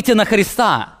 посмотрите на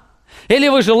Христа. Или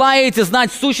вы желаете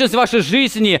знать сущность вашей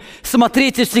жизни,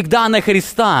 смотрите всегда на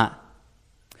Христа.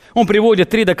 Он приводит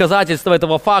 3 доказательства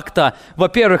этого факта.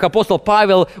 Во-первых, апостол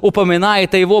Павел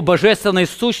упоминает о его божественной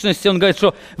сущности. Он говорит,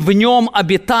 что в нем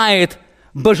обитает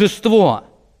божество.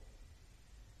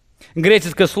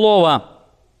 Греческое слово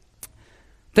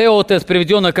 «теотес»,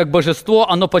 переведенное как «божество»,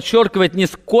 оно подчеркивает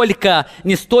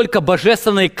не столько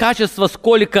божественные качества,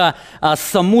 сколько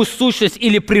саму сущность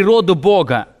или природу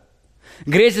Бога.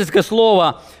 Греческое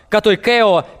слово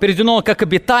 «катоикео», переведено как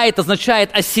 «обитает», означает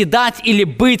 «оседать» или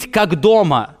 «быть как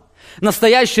дома». В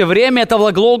настоящее время это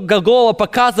глагола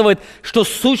показывает, что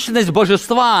сущность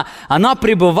божества, она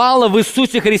пребывала в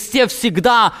Иисусе Христе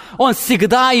всегда. Он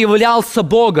всегда являлся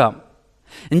Богом.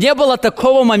 Не было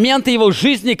такого момента в его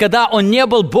жизни, когда он не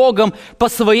был Богом по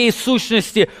своей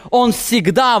сущности. Он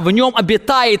всегда в нем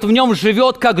обитает, в нем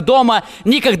живет как дома,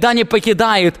 никогда не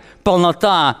покидает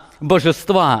полнота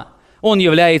божества. Он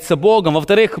является Богом.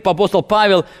 Во-вторых, апостол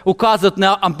Павел указывает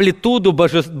на амплитуду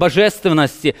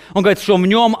божественности. Он говорит, что в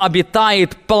нем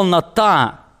обитает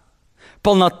полнота.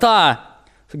 Полнота,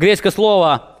 греческое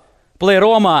слово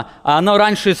плейрома, оно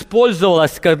раньше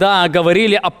использовалось, когда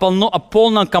говорили о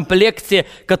полном комплекте,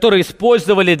 который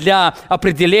использовали для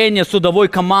определения судовой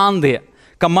команды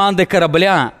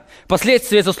корабля.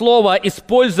 Впоследствии это слово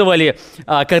использовали,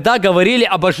 когда говорили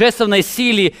о божественной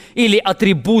силе или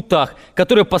атрибутах,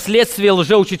 которые впоследствии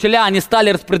лжеучителя, они стали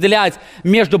распределять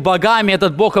между богами.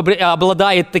 Этот бог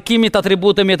обладает такими-то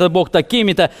атрибутами, этот бог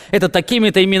такими-то, это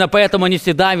такими-то. Именно поэтому они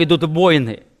всегда ведут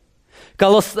войны.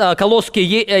 Колосские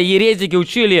еретики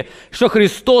учили, что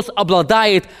Христос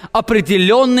обладает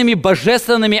определенными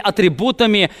божественными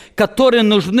атрибутами, которые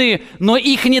нужны, но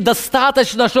их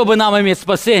недостаточно, чтобы нам иметь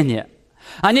спасение.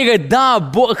 Они говорят,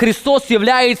 да, Христос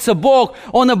является Бог,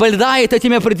 Он обладает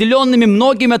этими определенными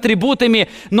многими атрибутами,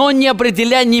 но Он не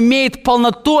имеет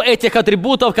полноту этих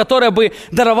атрибутов, которые бы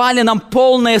даровали нам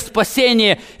полное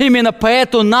спасение. Именно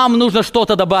поэтому нам нужно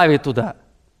что-то добавить туда.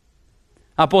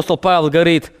 Апостол Павел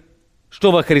говорит,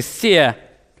 что во Христе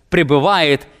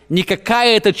пребывает не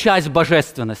какая-то часть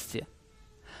божественности,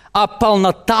 а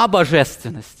полнота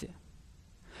божественности.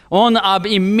 Он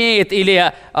имеет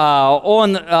или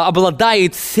он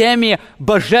обладает всеми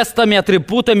божественными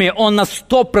атрибутами, он на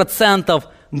 100%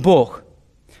 Бог.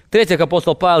 В-третьих,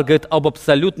 апостол Павел говорит об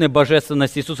абсолютной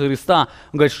божественности Иисуса Христа.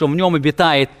 Он говорит, что в нем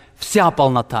обитает вся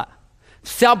полнота.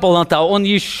 Вся полнота. Он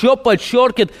еще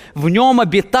подчеркивает, в нем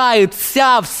обитает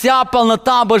вся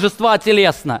полнота божества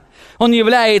телесно. Он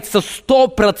является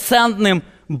 100%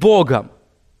 Богом.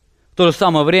 В то же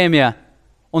самое время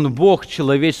он Бог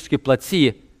человеческой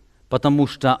плоти, потому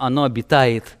что оно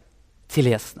обитает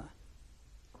телесно.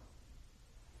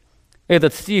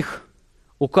 Этот стих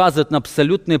указывает на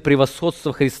абсолютное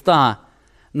превосходство Христа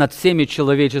над всеми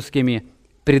человеческими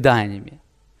преданиями.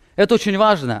 Это очень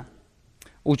важно.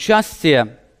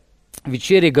 Участие в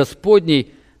вечере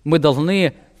Господней мы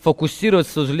должны фокусировать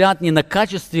свой взгляд не на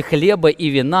качестве хлеба и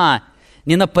вина,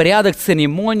 не на порядок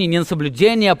церемоний, не на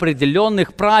соблюдение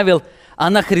определенных правил, а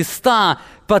на Христа,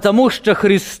 потому что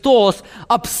Христос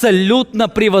абсолютно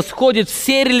превосходит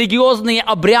все религиозные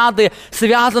обряды,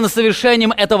 связанные с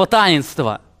совершением этого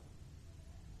таинства.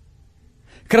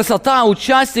 Красота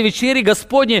участия в вечере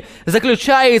Господней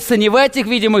заключается не в этих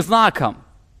видимых знаках.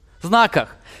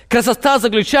 Красота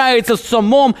заключается в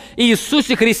самом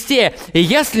Иисусе Христе. И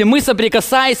если мы,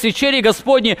 соприкасаясь с вечерей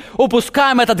Господней,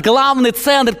 упускаем этот главный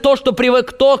центр,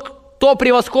 кто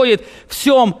превосходит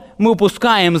всем, мы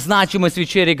упускаем значимость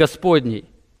вечери Господней.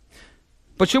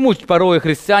 Почему порой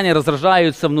христиане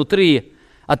раздражаются внутри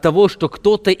от того, что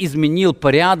кто-то изменил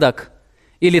порядок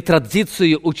или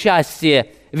традицию участия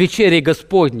в вечере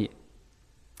Господней?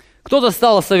 Кто-то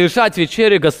стал совершать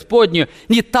вечерю Господню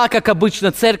не так, как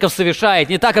обычно церковь совершает,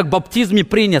 не так, как в баптизме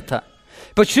принято.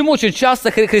 Почему очень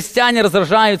часто христиане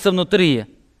раздражаются внутри?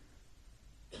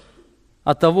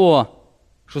 От того,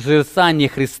 что созерцание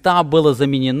Христа было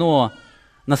заменено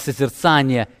на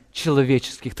созерцание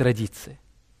человеческих традиций.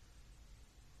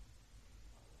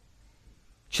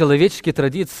 Человеческие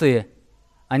традиции,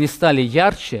 они стали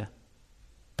ярче,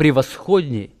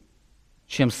 превосходней,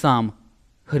 чем сам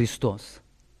Христос.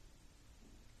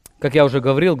 Как я уже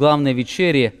говорил, главное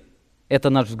вечери – это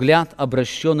наш взгляд,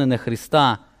 обращенный на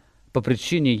Христа по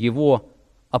причине Его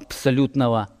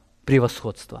абсолютного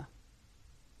превосходства.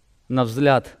 На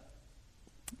взгляд,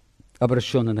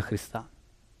 обращенный на Христа.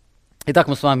 Итак,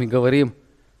 мы с вами говорим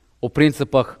о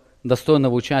принципах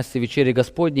достойного участия в вечере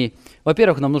Господней.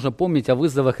 Во-первых, нам нужно помнить о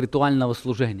вызовах ритуального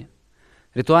служения.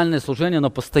 Ритуальное служение, оно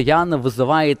постоянно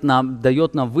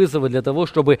дает нам вызовы для того,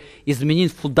 чтобы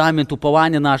изменить фундамент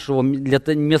упования нашего.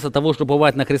 Вместо того, чтобы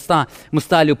уповать на Христа, мы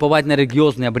стали уповать на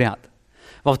религиозный обряд.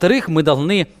 Во-вторых, мы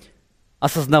должны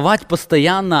осознавать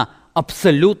постоянно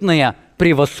абсолютное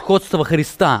превосходство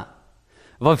Христа.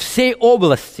 Во всей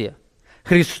области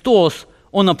Христос,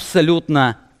 Он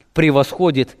абсолютно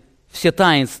превосходит все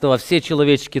таинства, все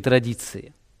человеческие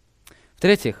традиции.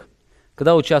 В-третьих,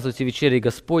 когда участвуете в вечере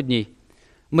Господней,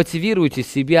 мотивируйте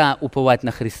себя уповать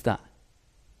на Христа.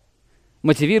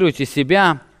 Мотивируйте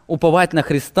себя уповать на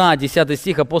Христа. 10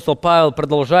 стих апостол Павел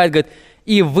продолжает, говорит,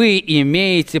 «И вы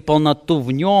имеете полноту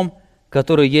в Нем,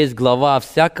 который есть глава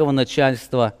всякого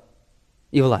начальства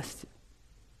и власти.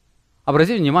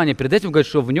 Обратите внимание, перед этим говорит,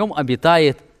 что в нем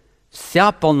обитает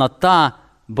вся полнота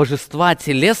божества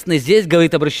телесной. Здесь,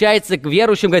 говорит, обращается к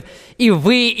верующим, говорит, и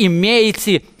вы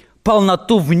имеете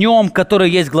полноту в нем, который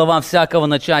есть глава всякого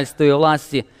начальства и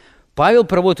власти. Павел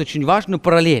проводит очень важную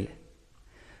параллель.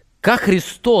 Как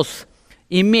Христос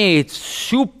имеет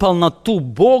всю полноту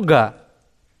Бога,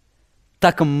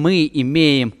 так мы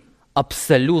имеем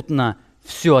абсолютно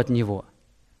все от Него.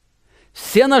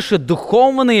 Все наши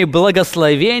духовные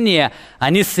благословения,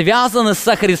 они связаны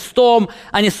со Христом,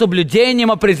 а не с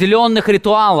соблюдением определенных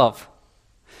ритуалов.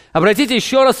 Обратите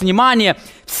еще раз внимание,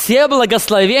 все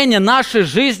благословения нашей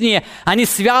жизни, они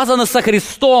связаны со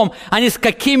Христом, а не с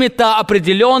какими-то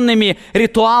определенными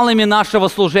ритуалами нашего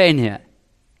служения.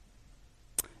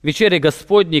 В Вечере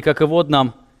Господней, как и в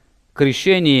водном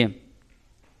крещении,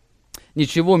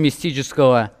 ничего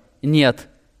мистического нет.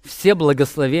 Все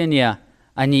благословения,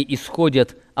 они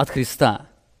исходят от Христа.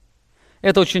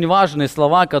 Это очень важные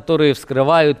слова, которые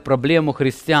вскрывают проблему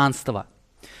христианства.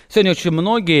 Сегодня очень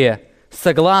многие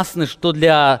согласны, что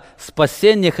для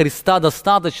спасения Христа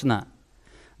достаточно.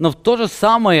 Но в то же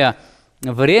самое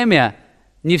время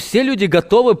не все люди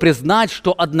готовы признать,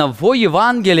 что одного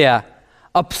Евангелия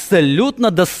абсолютно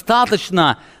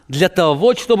достаточно для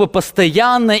того, чтобы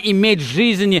постоянно иметь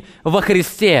жизнь во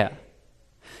Христе.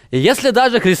 И если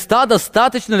даже Христа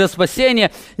достаточно для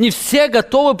спасения, не все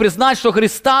готовы признать, что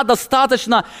Христа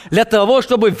достаточно для того,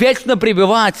 чтобы вечно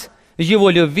пребывать в Его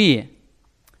любви.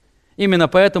 Именно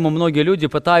поэтому многие люди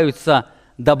пытаются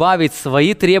добавить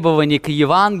свои требования к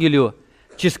Евангелию,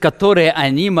 через которые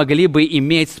они могли бы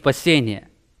иметь спасение.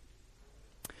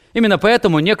 Именно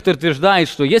поэтому некоторые утверждают,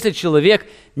 что если человек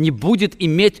не будет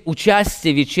иметь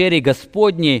участия в вечере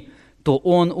Господней, то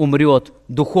он умрет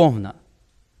духовно.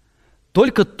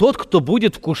 Только тот, кто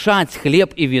будет вкушать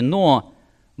хлеб и вино,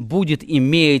 будет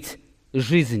иметь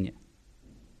жизнь.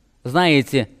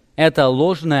 Знаете, это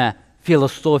ложная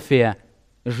философия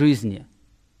жизни,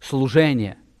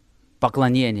 служения,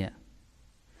 поклонения.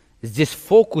 Здесь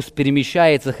фокус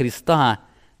перемещается Христа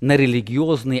на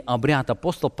религиозный обряд.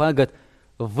 Апостол Павел говорит,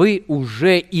 вы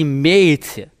уже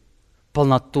имеете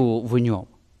полноту в нем.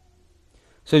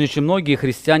 Сегодня очень многие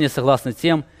христиане согласны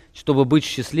тем, чтобы быть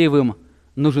счастливым,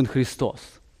 нужен Христос.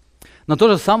 Но в то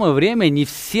же самое время не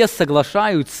все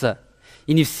соглашаются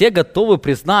и не все готовы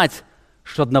признать,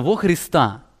 что одного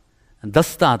Христа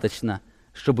достаточно,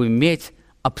 чтобы иметь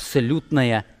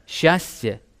абсолютное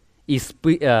счастье,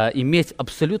 иметь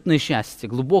абсолютное счастье,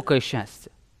 глубокое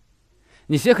счастье.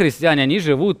 Не все христиане, они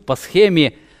живут по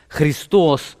схеме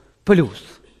Христос плюс.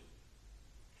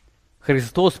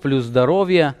 Христос плюс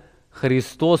здоровье,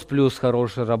 Христос плюс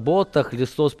хорошая работа,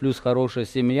 Христос плюс хорошая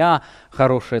семья,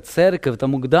 хорошая церковь и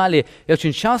тому далее. И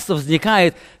очень часто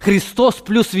возникает Христос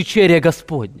плюс вечеря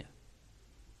Господня.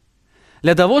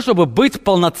 Для того, чтобы быть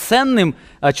полноценным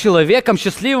человеком,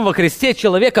 счастливым во Христе,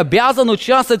 человек обязан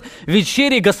участвовать в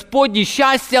вечере Господней.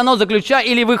 Счастье, оно заключает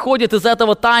или выходит из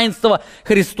этого таинства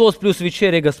Христос плюс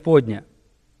вечеря Господня.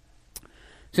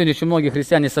 Сегодня очень многие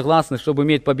христиане согласны, чтобы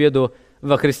иметь победу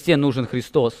во Христе, нужен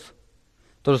Христос.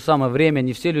 В то же самое время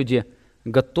не все люди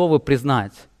готовы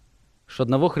признать, что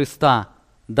одного Христа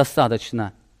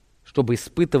достаточно, чтобы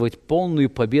испытывать полную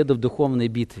победу в духовной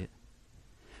битве.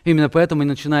 Именно поэтому они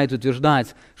начинают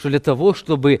утверждать, что для того,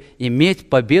 чтобы иметь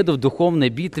победу в духовной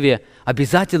битве,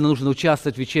 обязательно нужно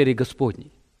участвовать в вечере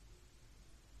Господней.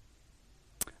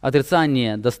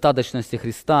 Отрицание достаточности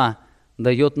Христа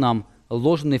дает нам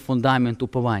ложный фундамент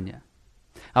упования.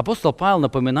 Апостол Павел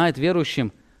напоминает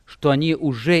верующим, что они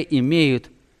уже имеют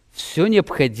все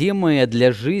необходимое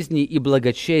для жизни и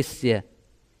благочестия,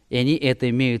 и они это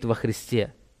имеют во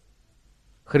Христе.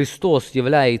 Христос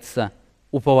является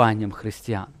упованием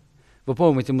христиан. Вы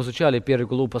помните, мы изучали первую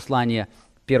главу послания,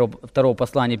 второго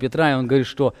послания Петра, и он говорит,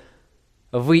 что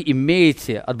вы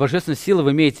имеете, от божественной силы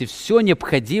вы имеете все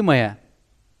необходимое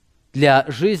для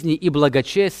жизни и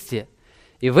благочестия,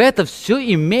 и вы это все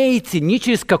имеете не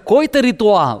через какой-то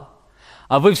ритуал,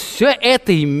 а вы все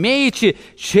это имеете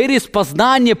через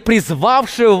познание,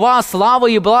 призвавшее вас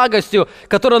славой и благостью,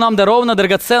 которое нам даровано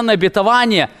драгоценное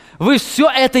обетование. Вы все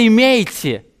это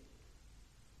имеете.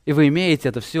 И вы имеете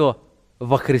это все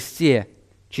во Христе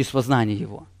через познание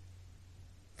Его.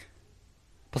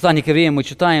 Послание к евреям мы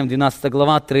читаем, 12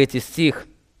 глава, 3 стих.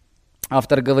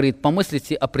 Автор говорит,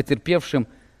 «Помыслите о претерпевшем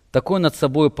такое над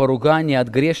собой поругание от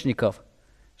грешников,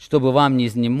 чтобы вам не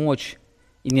изнемочь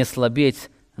и не слабеть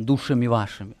душами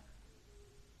вашими».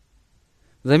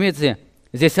 Заметьте,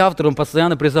 здесь автор, он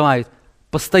постоянно призывает,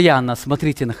 постоянно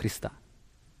смотрите на Христа.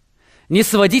 Не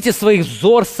сводите своих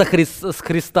взор с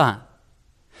Христа.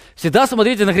 Всегда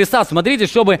смотрите на Христа, смотрите,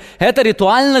 чтобы это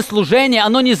ритуальное служение,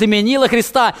 оно не заменило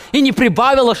Христа и не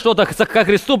прибавило что-то ко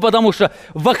Христу, потому что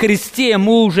во Христе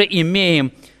мы уже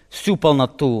имеем всю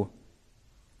полноту.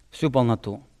 Всю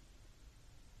полноту.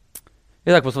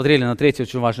 Итак, посмотрели на третий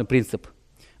очень важный принцип.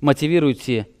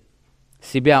 Мотивируйте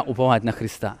себя уповать на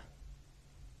Христа.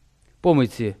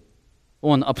 Помните,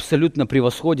 Он абсолютно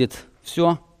превосходит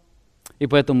все, и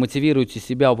поэтому мотивируйте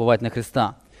себя уповать на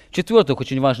Христа. Четвертый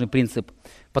очень важный принцип.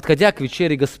 Подходя к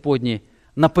вечере Господней,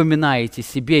 напоминайте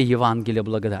себе Евангелие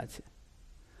благодати.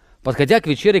 Подходя к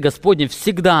вечере Господней,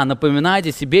 всегда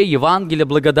напоминайте себе Евангелие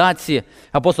благодати.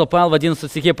 Апостол Павел в 11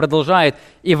 стихе продолжает: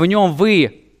 «И в нем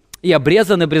вы, и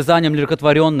обрезаны обрезанием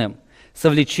нерукотворенным, со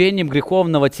влечением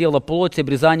греховного тела плоти,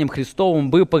 обрезанием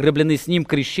Христовым, вы погреблены с Ним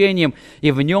крещением,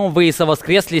 и в Нем вы и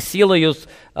совоскресли силою,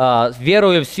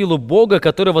 веруя в силу Бога,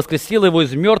 который воскресил Его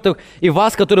из мертвых, и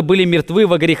вас, которые были мертвы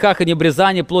во грехах и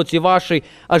необрезании плоти вашей,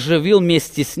 оживил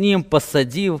вместе с Ним,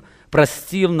 посадив,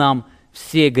 простив нам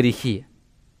все грехи».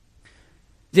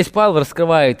 Здесь Павел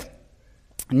раскрывает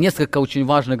несколько очень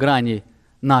важных граней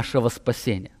нашего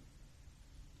спасения.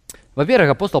 Во-первых,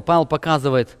 апостол Павел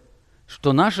показывает,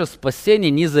 что наше спасение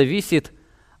не зависит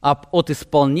от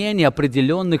исполнения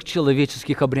определенных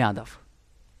человеческих обрядов.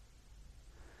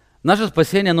 Наше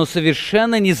спасение, оно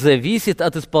совершенно не зависит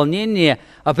от исполнения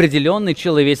определенных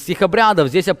человеческих обрядов.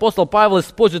 Здесь апостол Павел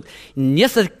использует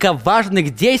несколько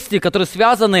важных действий, которые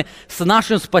связаны с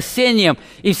нашим спасением.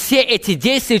 И все эти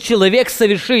действия человек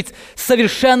совершить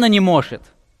совершенно не может.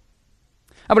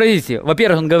 Обратите,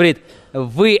 во-первых, он говорит: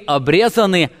 вы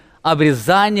обрезаны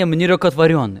обрезанием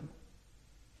нерукотворенным.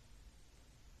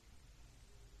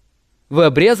 Вы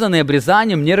обрезаны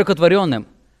обрезанием нерукотворенным.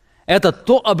 Это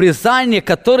то обрезание,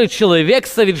 которое человек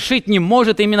совершить не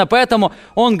может. Именно поэтому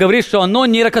он говорит, что оно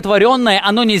нерукотворенное,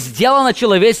 оно не сделано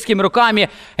человеческими руками.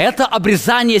 Это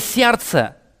обрезание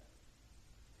сердца.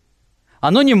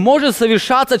 Оно не может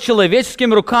совершаться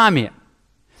человеческими руками.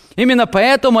 Именно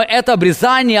поэтому это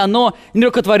обрезание, оно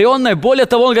нерукотворенное. Более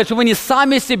того, он говорит, что вы не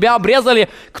сами себя обрезали,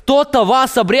 кто-то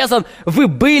вас обрезан, вы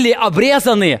были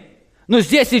обрезаны. Но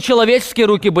здесь и человеческие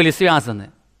руки были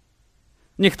связаны.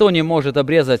 Никто не может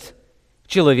обрезать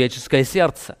человеческое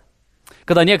сердце.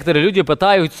 Когда некоторые люди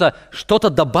пытаются что-то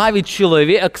добавить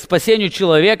к спасению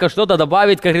человека, что-то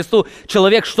добавить ко Христу,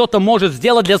 человек что-то может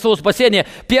сделать для своего спасения.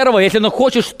 Первое, если он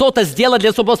хочет что-то сделать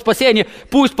для своего спасения,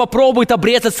 пусть попробует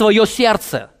обрезать свое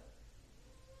сердце.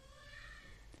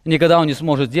 Никогда он не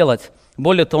сможет сделать.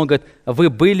 Более того, он говорит, вы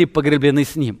были погреблены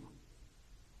с Ним.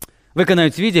 Вы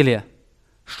когда-нибудь видели,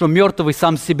 что мертвый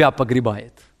сам себя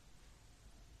погребает?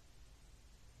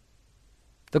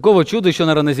 Такого чуда еще,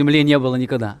 наверное, на земле не было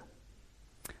никогда.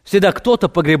 Всегда кто-то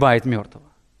погребает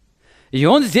мертвого. И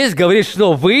он здесь говорит,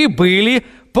 что вы были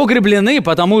погреблены,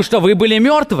 потому что вы были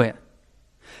мертвы.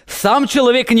 Сам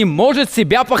человек не может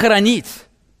себя похоронить.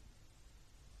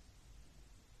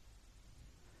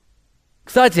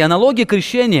 Кстати, аналогия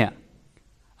крещения,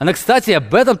 она, кстати,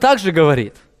 об этом также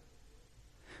говорит.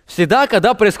 Всегда,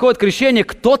 когда происходит крещение,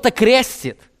 кто-то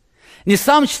крестит. Не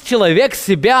сам человек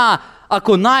себя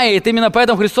окунает. Именно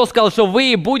поэтому Христос сказал, что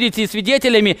вы будете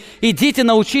свидетелями, идите,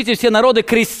 научите все народы,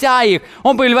 крестя их.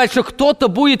 Он повелевает, что кто-то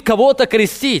будет кого-то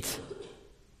крестить.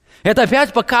 Это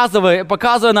опять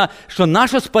показано, что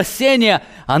наше спасение,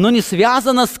 оно не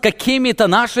связано с какими-то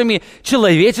нашими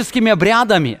человеческими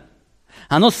обрядами.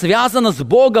 Оно связано с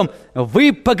Богом,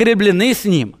 вы погреблены с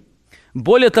Ним.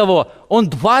 Более того, Он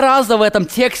 2 раза в этом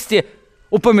тексте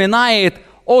упоминает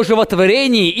о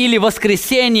животворении или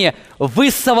воскресении,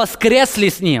 вы совоскресли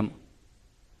с Ним.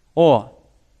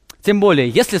 Тем более,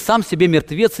 если сам себе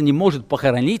мертвец не может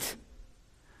похоронить,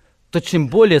 то тем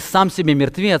более сам себе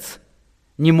мертвец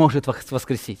не может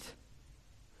воскресить.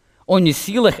 Он не в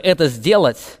силах это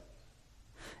сделать.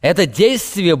 Это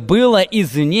действие было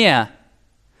извне.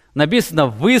 Написано,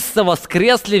 вы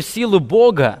совоскресли в силу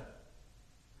Бога.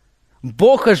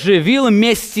 Бог оживил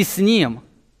вместе с Ним.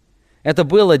 Это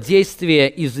было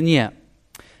действие извне.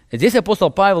 Здесь апостол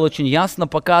Павел очень ясно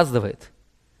показывает,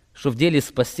 что в деле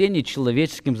спасения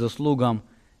человеческим заслугам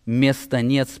места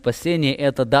нет. Спасение –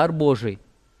 это дар Божий,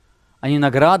 а не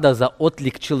награда за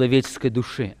отклик человеческой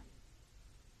души.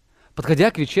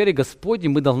 Подходя к вечере Господней,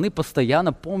 мы должны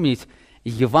постоянно помнить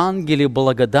Евангелие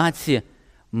благодати.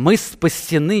 Мы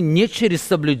спасены не через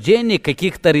соблюдение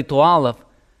каких-то ритуалов,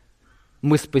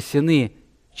 мы спасены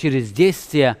через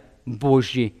действие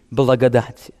Божьей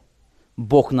благодати.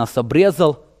 Бог нас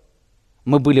обрезал,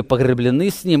 мы были погреблены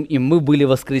с Ним, и мы были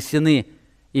воскресены.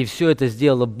 И все это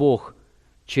сделал Бог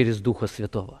через Духа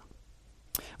Святого.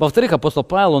 Во-вторых, апостол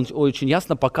Павел, он очень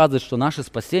ясно показывает, что наше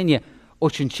спасение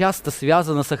очень часто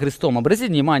связано со Христом. Обратите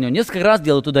внимание, он несколько раз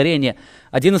делает ударение.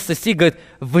 11 стих говорит,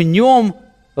 в нем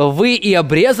вы и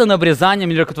обрезаны обрезанием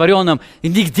нерукотворенным. И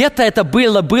не где-то это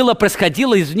было,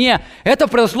 происходило извне. Это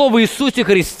произошло в Иисусе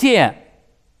Христе.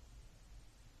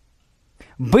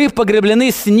 Быв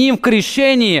погреблены с Ним в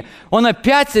крещении, Он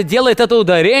опять делает это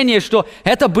ударение, что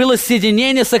это было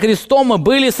соединение со Христом, мы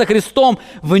были со Христом,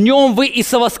 в Нем вы и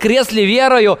совоскресли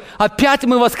верою. Опять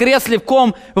мы воскресли в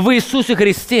ком? В Иисусе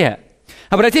Христе.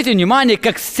 Обратите внимание,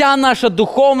 как вся наша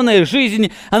духовная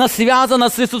жизнь, она связана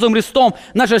с Иисусом Христом.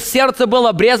 Наше сердце было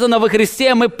обрезано во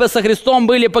Христе, мы со Христом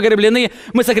были погреблены,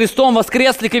 мы со Христом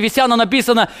воскресли, к Ефесянам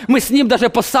написано, мы с Ним даже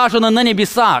посажены на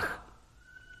небесах.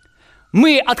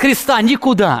 Мы от Христа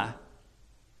никуда.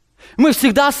 Мы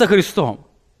всегда со Христом.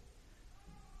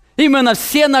 Именно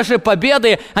все наши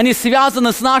победы, они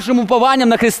связаны с нашим упованием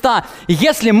на Христа.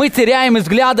 Если мы теряем из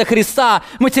взгляда Христа,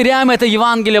 мы теряем это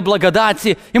Евангелие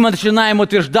благодати, и мы начинаем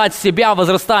утверждать себя,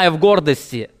 возрастая в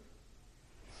гордости.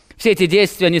 Все эти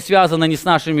действия, они связаны не с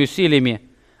нашими усилиями,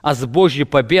 а с Божьей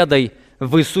победой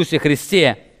в Иисусе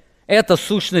Христе. Это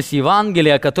сущность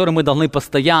Евангелия, которую мы должны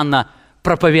постоянно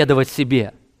проповедовать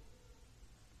себе.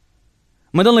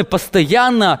 Мы должны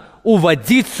постоянно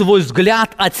уводить свой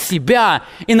взгляд от себя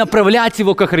и направлять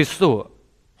его ко Христу.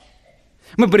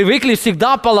 Мы привыкли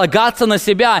всегда полагаться на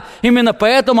себя. Именно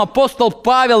поэтому апостол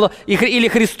Павел или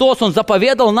Христос, Он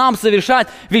заповедал нам совершать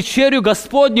вечерю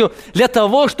Господню для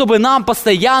того, чтобы нам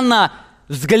постоянно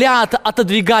взгляд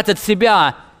отодвигать от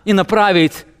себя и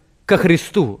направить ко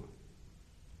Христу.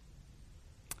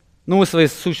 Но мы в своей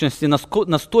сущности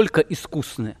настолько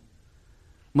искусны.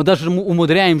 Мы даже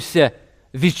умудряемся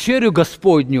вечерю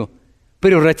Господню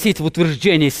превратить в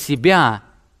утверждение себя,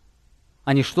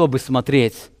 а не чтобы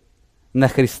смотреть на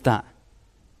Христа.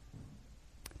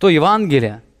 То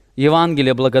Евангелие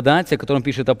благодати, о котором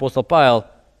пишет апостол Павел,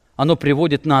 оно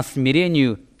приводит нас к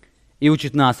смирению и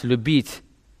учит нас любить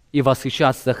и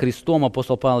восхищаться Христом.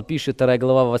 Апостол Павел пишет, 2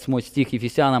 глава, 8 стих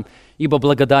Ефесянам, «Ибо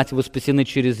благодать вы спасены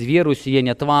через веру, сие не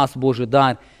от вас, Божий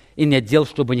дар, и не от дел,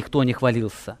 чтобы никто не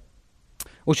хвалился».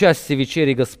 Участие в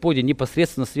вечере Господней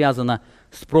непосредственно связано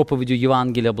с проповедью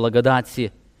Евангелия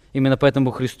благодати. Именно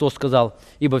поэтому Христос сказал,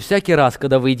 «Ибо всякий раз,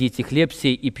 когда вы едите хлеб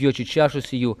сей и пьете чашу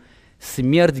сию,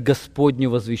 смерть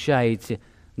Господню возвещаете,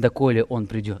 доколе Он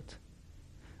придет».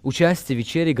 Участие в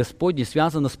вечере Господней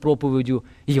связано с проповедью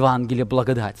Евангелия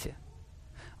благодати.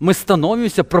 Мы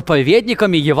становимся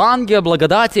проповедниками Евангелия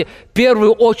благодати в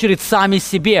первую очередь сами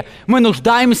себе. Мы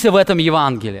нуждаемся в этом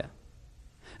Евангелии.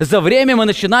 За время мы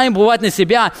начинаем бывать на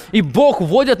себя, и Бог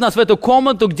вводит нас в эту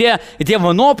комнату, где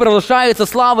вновь провозглашается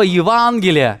слава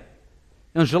Евангелия.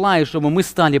 И Он желает, чтобы мы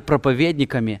стали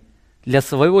проповедниками для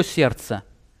своего сердца.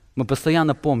 Мы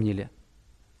постоянно помнили,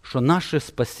 что наше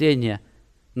спасение,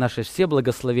 наши все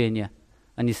благословения,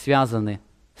 они связаны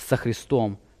со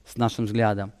Христом, с нашим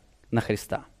взглядом на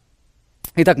Христа.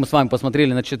 Итак, мы с вами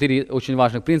посмотрели на 4 очень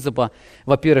важных принципа.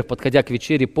 Во-первых, подходя к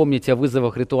вечере, помните о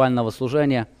вызовах ритуального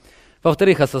служения.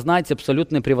 Во-вторых, осознайте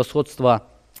абсолютное превосходство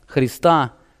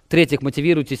Христа. В-третьих,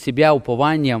 мотивируйте себя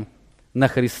упованием на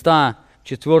Христа.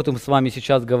 В-четвертых, мы с вами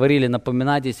сейчас говорили,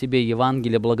 напоминайте себе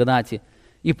Евангелие благодати.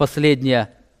 И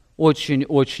последнее,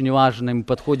 очень-очень важное, мы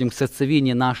подходим к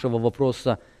сердцевине нашего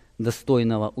вопроса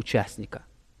достойного участника.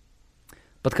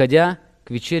 Подходя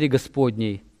к вечере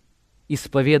Господней,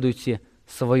 исповедуйте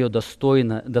свое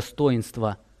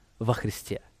достоинство во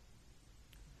Христе.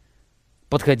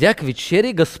 Подходя к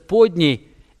вечере Господней,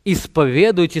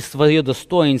 исповедуйте свое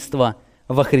достоинство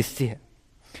во Христе.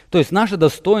 То есть наше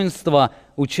достоинство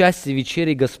участия в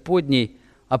вечере Господней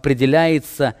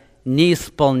определяется не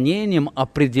исполнением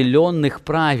определенных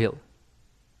правил,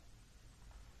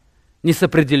 не с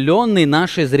определенной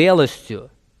нашей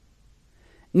зрелостью,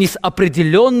 не с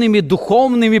определенными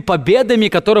духовными победами,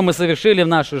 которые мы совершили в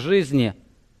нашей жизни,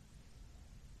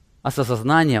 а с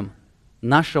осознанием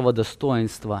нашего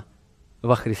достоинства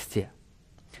во Христе.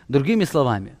 Другими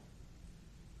словами,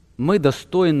 мы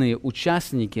достойные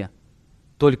участники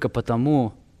только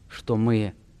потому, что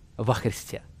мы во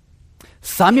Христе.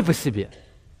 Сами по себе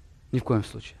ни в коем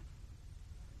случае.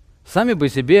 Сами по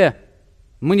себе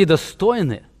мы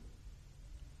недостойны.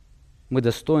 Мы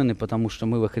достойны, потому что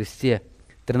мы во Христе.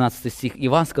 13 стих. «И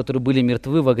вас, которые были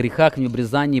мертвы во грехах, в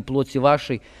необрезании плоти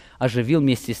вашей, оживил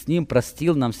вместе с Ним,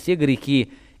 простил нам все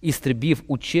грехи, истребив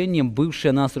учением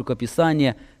бывшее нас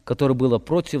рукописание, которое было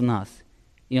против нас,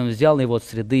 и Он взял его от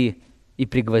среды и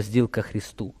пригвоздил ко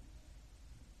Христу».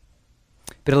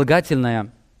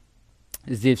 Прилагательное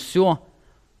здесь все,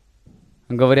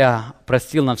 говоря,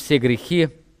 простил нам все грехи,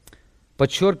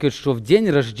 подчеркивает, что в день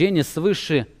рождения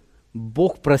свыше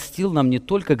Бог простил нам не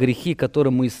только грехи,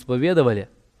 которые мы исповедовали,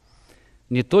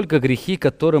 не только грехи,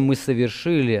 которые мы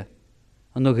совершили,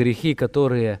 но грехи,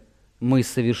 которые мы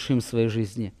совершим в своей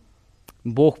жизни.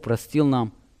 Бог простил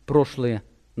нам прошлые,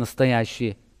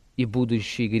 настоящие и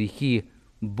будущие грехи.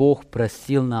 Бог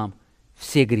простил нам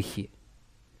все грехи.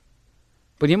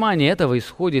 Понимание этого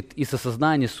исходит из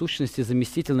осознания сущности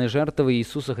заместительной жертвы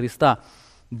Иисуса Христа.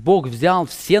 Бог взял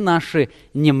все наши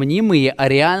не мнимые, а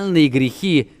реальные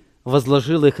грехи,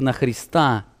 возложил их на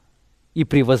Христа и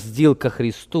превоздел ко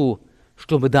Христу,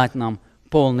 чтобы дать нам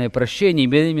полное прощение.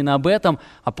 И именно об этом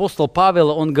апостол Павел,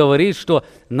 он говорит, что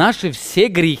наши все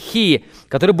грехи,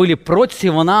 которые были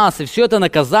против нас, и все это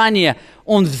наказание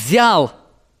он взял,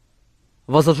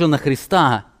 возложил на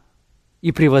Христа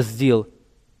и превоздел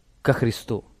ко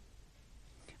Христу,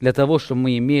 для того, чтобы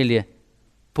мы имели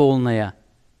полное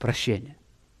прощение.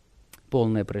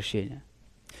 Полное прощение.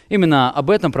 Именно об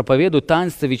этом проповедует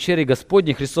таинство Вечери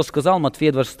Господней. Христос сказал,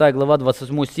 Матфея 26 глава,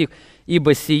 27 стих,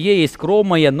 «Ибо сие есть кровь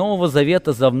моя Нового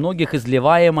Завета за многих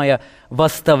изливаемая в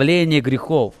оставление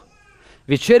грехов».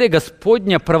 Вечеря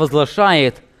Господня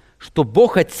провозглашает, что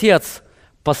Бог Отец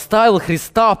поставил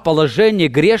Христа в положение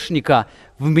грешника,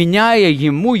 вменяя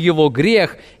ему его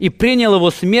грех и принял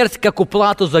его смерть как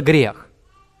уплату за грех.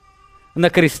 На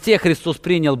кресте Христос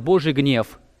принял Божий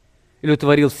гнев и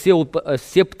удовлетворил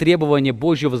все требования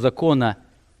Божьего закона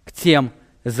к тем,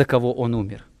 за кого Он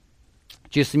умер.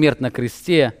 Через смерть на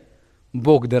кресте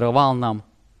Бог даровал нам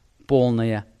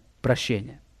полное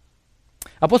прощение.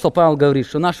 Апостол Павел говорит,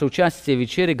 что наше участие в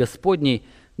вечере Господней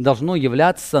должно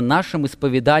являться нашим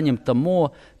исповеданием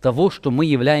того, что мы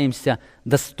являемся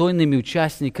достойными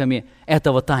участниками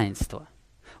этого таинства.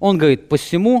 Он говорит,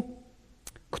 посему,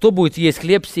 кто будет есть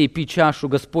хлеб сей и пить чашу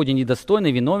Господней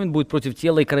недостойно, виновен будет против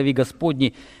тела и крови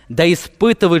Господней. Да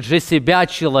испытывает же себя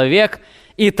человек,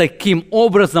 и таким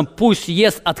образом пусть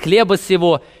ест от хлеба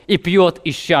сего и пьет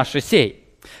из чаши сей.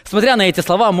 Смотря на эти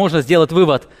слова, можно сделать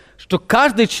вывод, что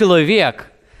каждый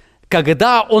человек,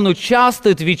 когда он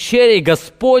участвует в вечере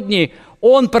Господней,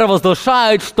 он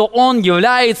провозглашает, что он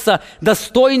является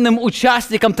достойным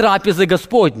участником трапезы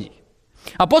Господней.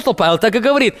 Апостол Павел так и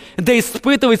говорит, да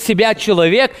испытывает себя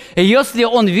человек, и если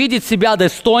он видит себя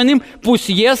достойным, пусть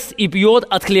ест и пьет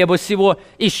от хлеба сего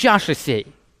из чаши сей.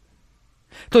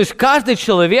 То есть каждый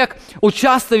человек,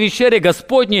 участвуя в вечере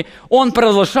Господней, он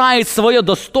провозглашает свое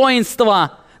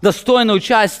достоинство, достойное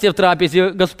участие в трапезе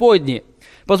Господней.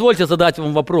 Позвольте задать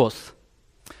вам вопрос.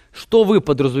 Что вы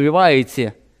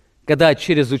подразумеваете, когда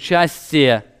через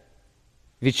участие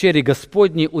в вечере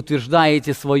Господней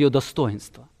утверждаете свое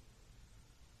достоинство?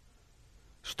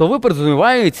 Что вы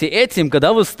подразумеваете этим,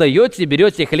 когда вы встаете,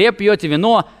 берете хлеб, пьете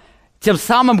вино, тем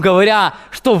самым говоря,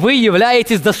 что вы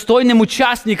являетесь достойным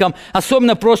участником,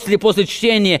 особенно после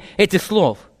чтения этих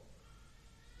слов?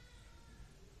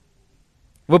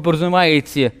 Вы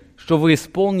подразумеваете, что вы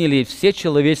исполнили все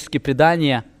человеческие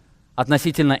предания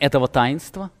относительно этого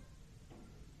таинства?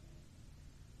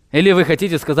 Или вы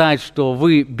хотите сказать, что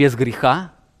вы без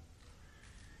греха,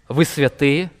 вы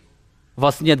святые, у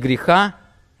вас нет греха?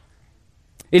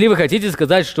 Или вы хотите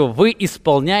сказать, что вы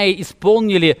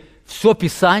исполнили все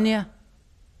Писание?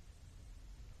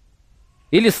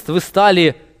 Или вы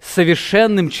стали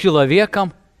совершенным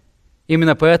человеком,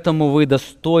 именно поэтому вы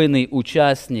достойный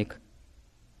участник?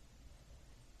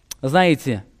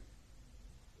 Знаете,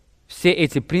 все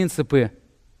эти принципы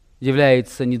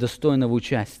являются недостойного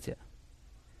участия.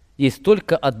 Есть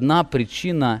только одна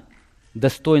причина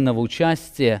достойного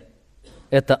участия –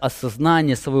 это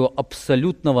осознание своего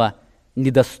абсолютного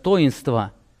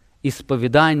недостоинства,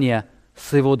 исповедания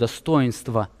своего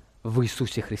достоинства в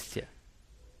Иисусе Христе.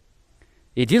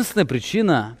 Единственная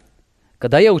причина,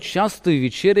 когда я участвую в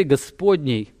вечере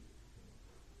Господней,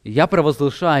 я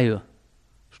провозглашаю,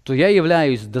 что я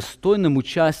являюсь достойным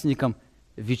участником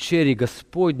вечери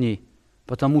Господней,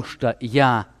 потому что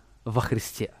я во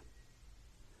Христе.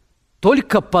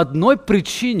 Только по одной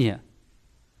причине,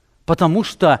 потому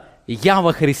что я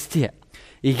во Христе.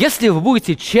 И если вы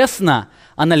будете честно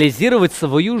анализировать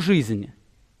свою жизнь,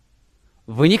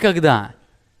 вы никогда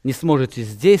не сможете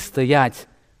здесь стоять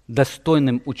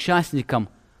достойным участником,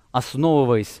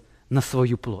 основываясь на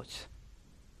свою плоть.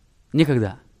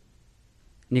 Никогда.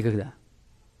 Никогда.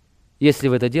 Если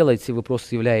вы это делаете, вы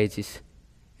просто являетесь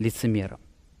лицемером.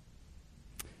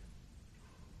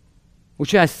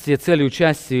 Целью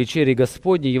участия в вечере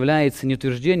Господней является не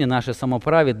утверждение нашей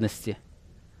самоправедности,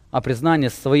 а признание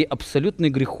своей абсолютной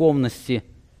греховности,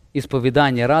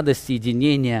 исповедание радости и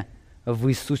единения в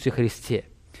Иисусе Христе.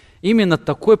 Именно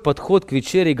такой подход к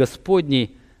вечере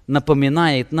Господней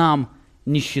напоминает нам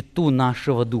нищету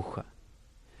нашего духа.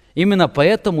 Именно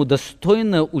поэтому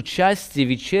достойное участие в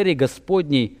вечере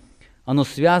Господней, оно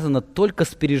связано только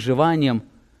с переживанием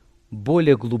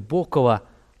более глубокого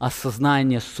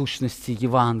осознания сущности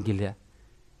Евангелия.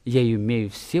 Я имею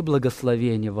все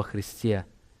благословения во Христе,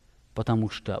 потому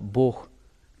что Бог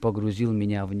погрузил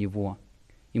меня в Него.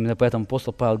 Именно поэтому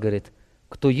апостол Павел говорит: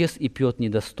 кто ест и пьет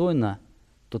недостойно,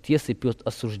 тот ест и пьет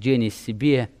осуждение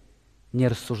себе, не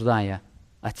рассуждая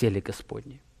о теле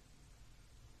Господнем.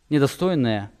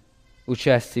 Недостойное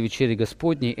участие в вечере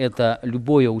Господней – это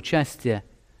любое участие,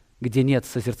 где нет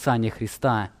созерцания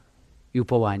Христа и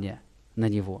упования на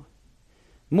Него.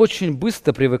 Мы очень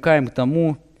быстро привыкаем к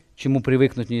тому, чему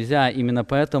привыкнуть нельзя. Именно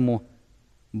поэтому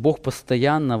Бог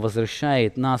постоянно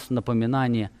возвращает нас в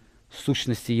напоминание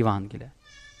сущности Евангелия.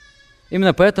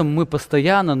 Именно поэтому мы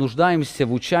постоянно нуждаемся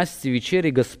в участии в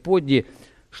вечере Господней,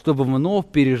 чтобы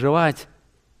вновь переживать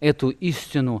эту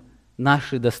истину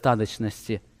нашей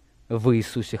достаточности в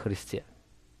Иисусе Христе.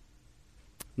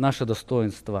 Наше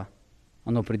достоинство,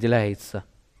 оно определяется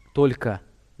только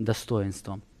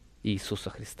достоинством Иисуса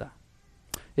Христа.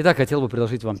 Итак, хотел бы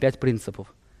предложить вам 5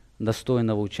 принципов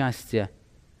достойного участия,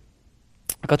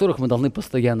 о которых мы должны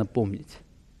постоянно помнить.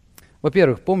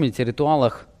 Во-первых, помните о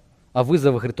ритуалах, о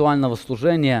вызовах ритуального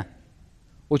служения.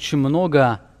 Очень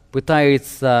много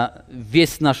пытается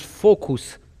весь наш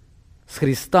фокус с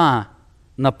Христа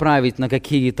направить на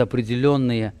какие-то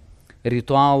определенные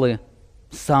ритуалы,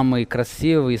 самые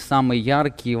красивые, самые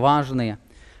яркие, важные.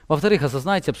 Во-вторых,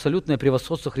 осознайте абсолютное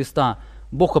превосходство Христа.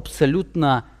 Бог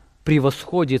абсолютно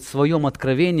превосходит в своем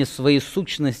откровении, в своей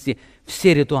сущности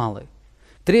все ритуалы.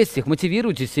 В-третьих,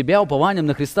 мотивируйте себя упованием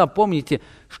на Христа. Помните,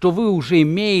 что вы уже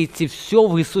имеете все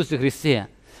в Иисусе Христе.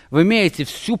 Вы имеете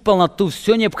всю полноту,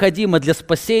 все необходимое для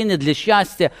спасения, для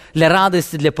счастья, для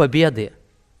радости, для победы.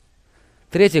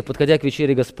 В-третьих, подходя к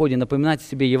вечере Господней, напоминайте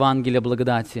себе Евангелие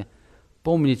благодати.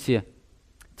 Помните,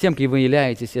 тем, кем вы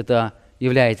являетесь, это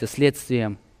является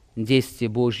следствием действия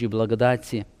Божьей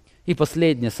благодати. И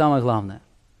последнее, самое главное,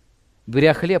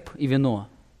 беря хлеб и вино,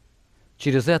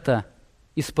 через это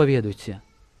исповедуйте,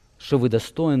 что вы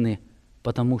достойны,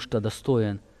 потому что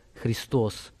достоин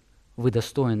Христос. Вы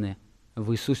достойны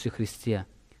в Иисусе Христе.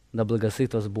 Да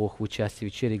благословит вас Бог в участии в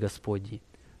вечере Господней.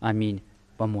 Аминь.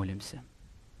 Помолимся.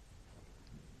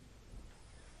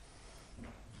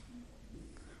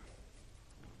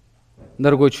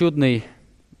 Дорогой, чудный,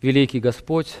 великий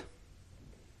Господь,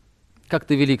 как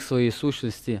Ты велик в своей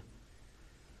сущности,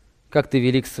 как Ты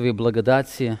велик в своей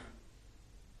благодати,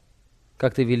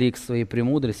 как Ты велик в своей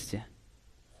премудрости.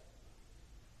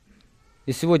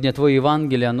 И сегодня Твое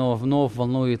Евангелие, оно вновь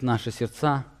волнует наши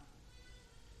сердца.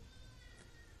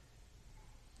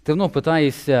 Ты вновь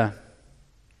пытаешься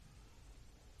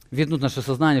вернуть наше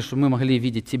сознание, чтобы мы могли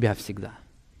видеть Тебя всегда.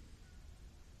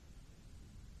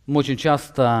 Мы очень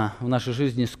часто в нашей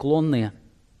жизни склонны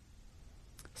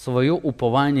свое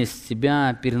упование с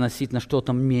Тебя переносить на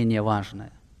что-то менее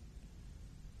важное,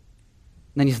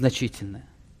 на незначительное.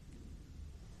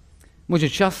 Мы очень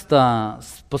часто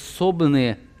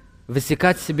способны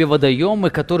высекать себе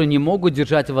водоемы, которые не могут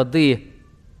держать воды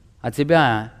от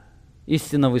Тебя,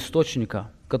 истинного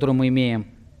источника, в котором мы имеем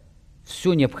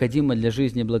все необходимое для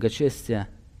жизни и благочестия,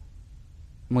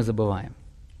 мы забываем.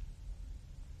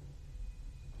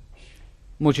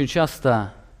 Мы очень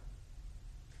часто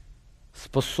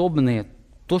способны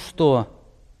то, что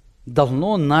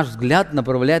должно наш взгляд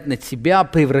направлять на Тебя,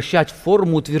 превращать в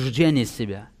форму утверждения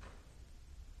себя.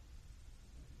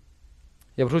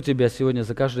 Я прошу Тебя сегодня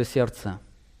за каждое сердце,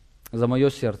 за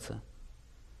мое сердце,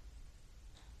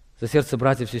 за сердце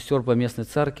братьев и сестер по местной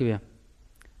церкви,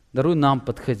 даруй нам,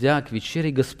 подходя к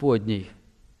вечере Господней,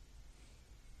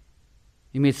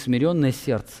 иметь смиренное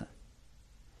сердце,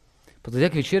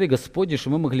 подходя к вечере Господней,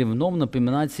 чтобы мы могли вновь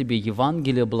напоминать себе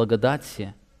Евангелие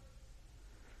благодати,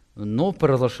 вновь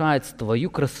провозглашать Твою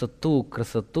красоту,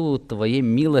 красоту Твоей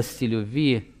милости,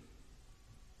 любви.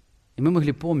 И мы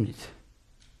могли помнить,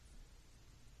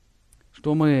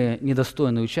 что мы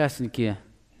недостойные участники,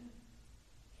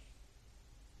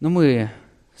 но мы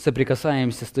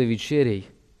соприкасаемся с Твоей вечерей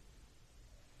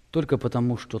только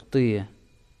потому, что Ты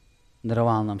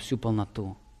даровал нам всю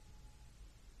полноту.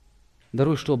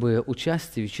 Даруй, чтобы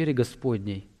участие в вечере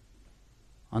Господней,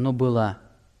 оно было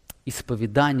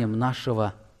исповеданием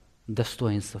нашего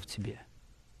достоинства в Тебе.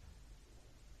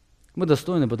 Мы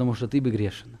достойны, потому что Ты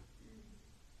безгрешен.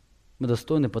 Мы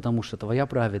достойны, потому что Твоя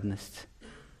праведность,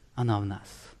 она в нас.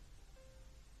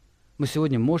 Мы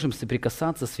сегодня можем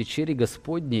соприкасаться с вечерей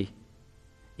Господней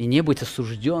и не быть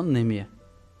осужденными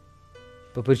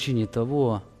по причине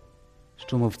того,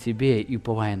 что мы в Тебе и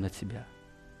уповаем на Тебя.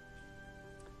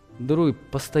 Даруй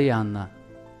постоянно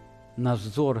наш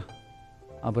взор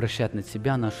обращать на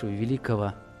Тебя, нашего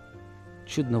великого,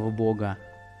 чудного Бога.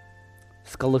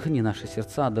 Всколыхни наши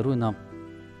сердца, даруй нам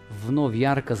вновь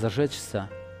ярко зажечься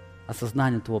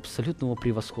осознанием Твоего абсолютного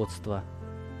превосходства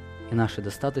и нашей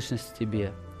достаточности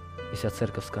Тебе. И вся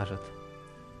Церковь скажет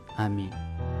Аминь.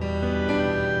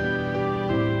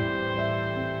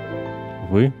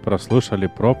 Вы прослушали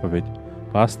проповедь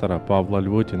пастора Павла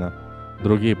Львутина.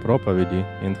 Другие проповеди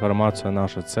и информацию о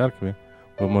нашей церкви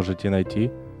вы можете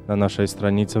найти на нашей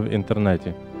странице в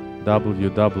интернете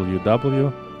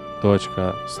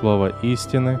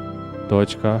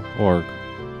www.slovoistины.org.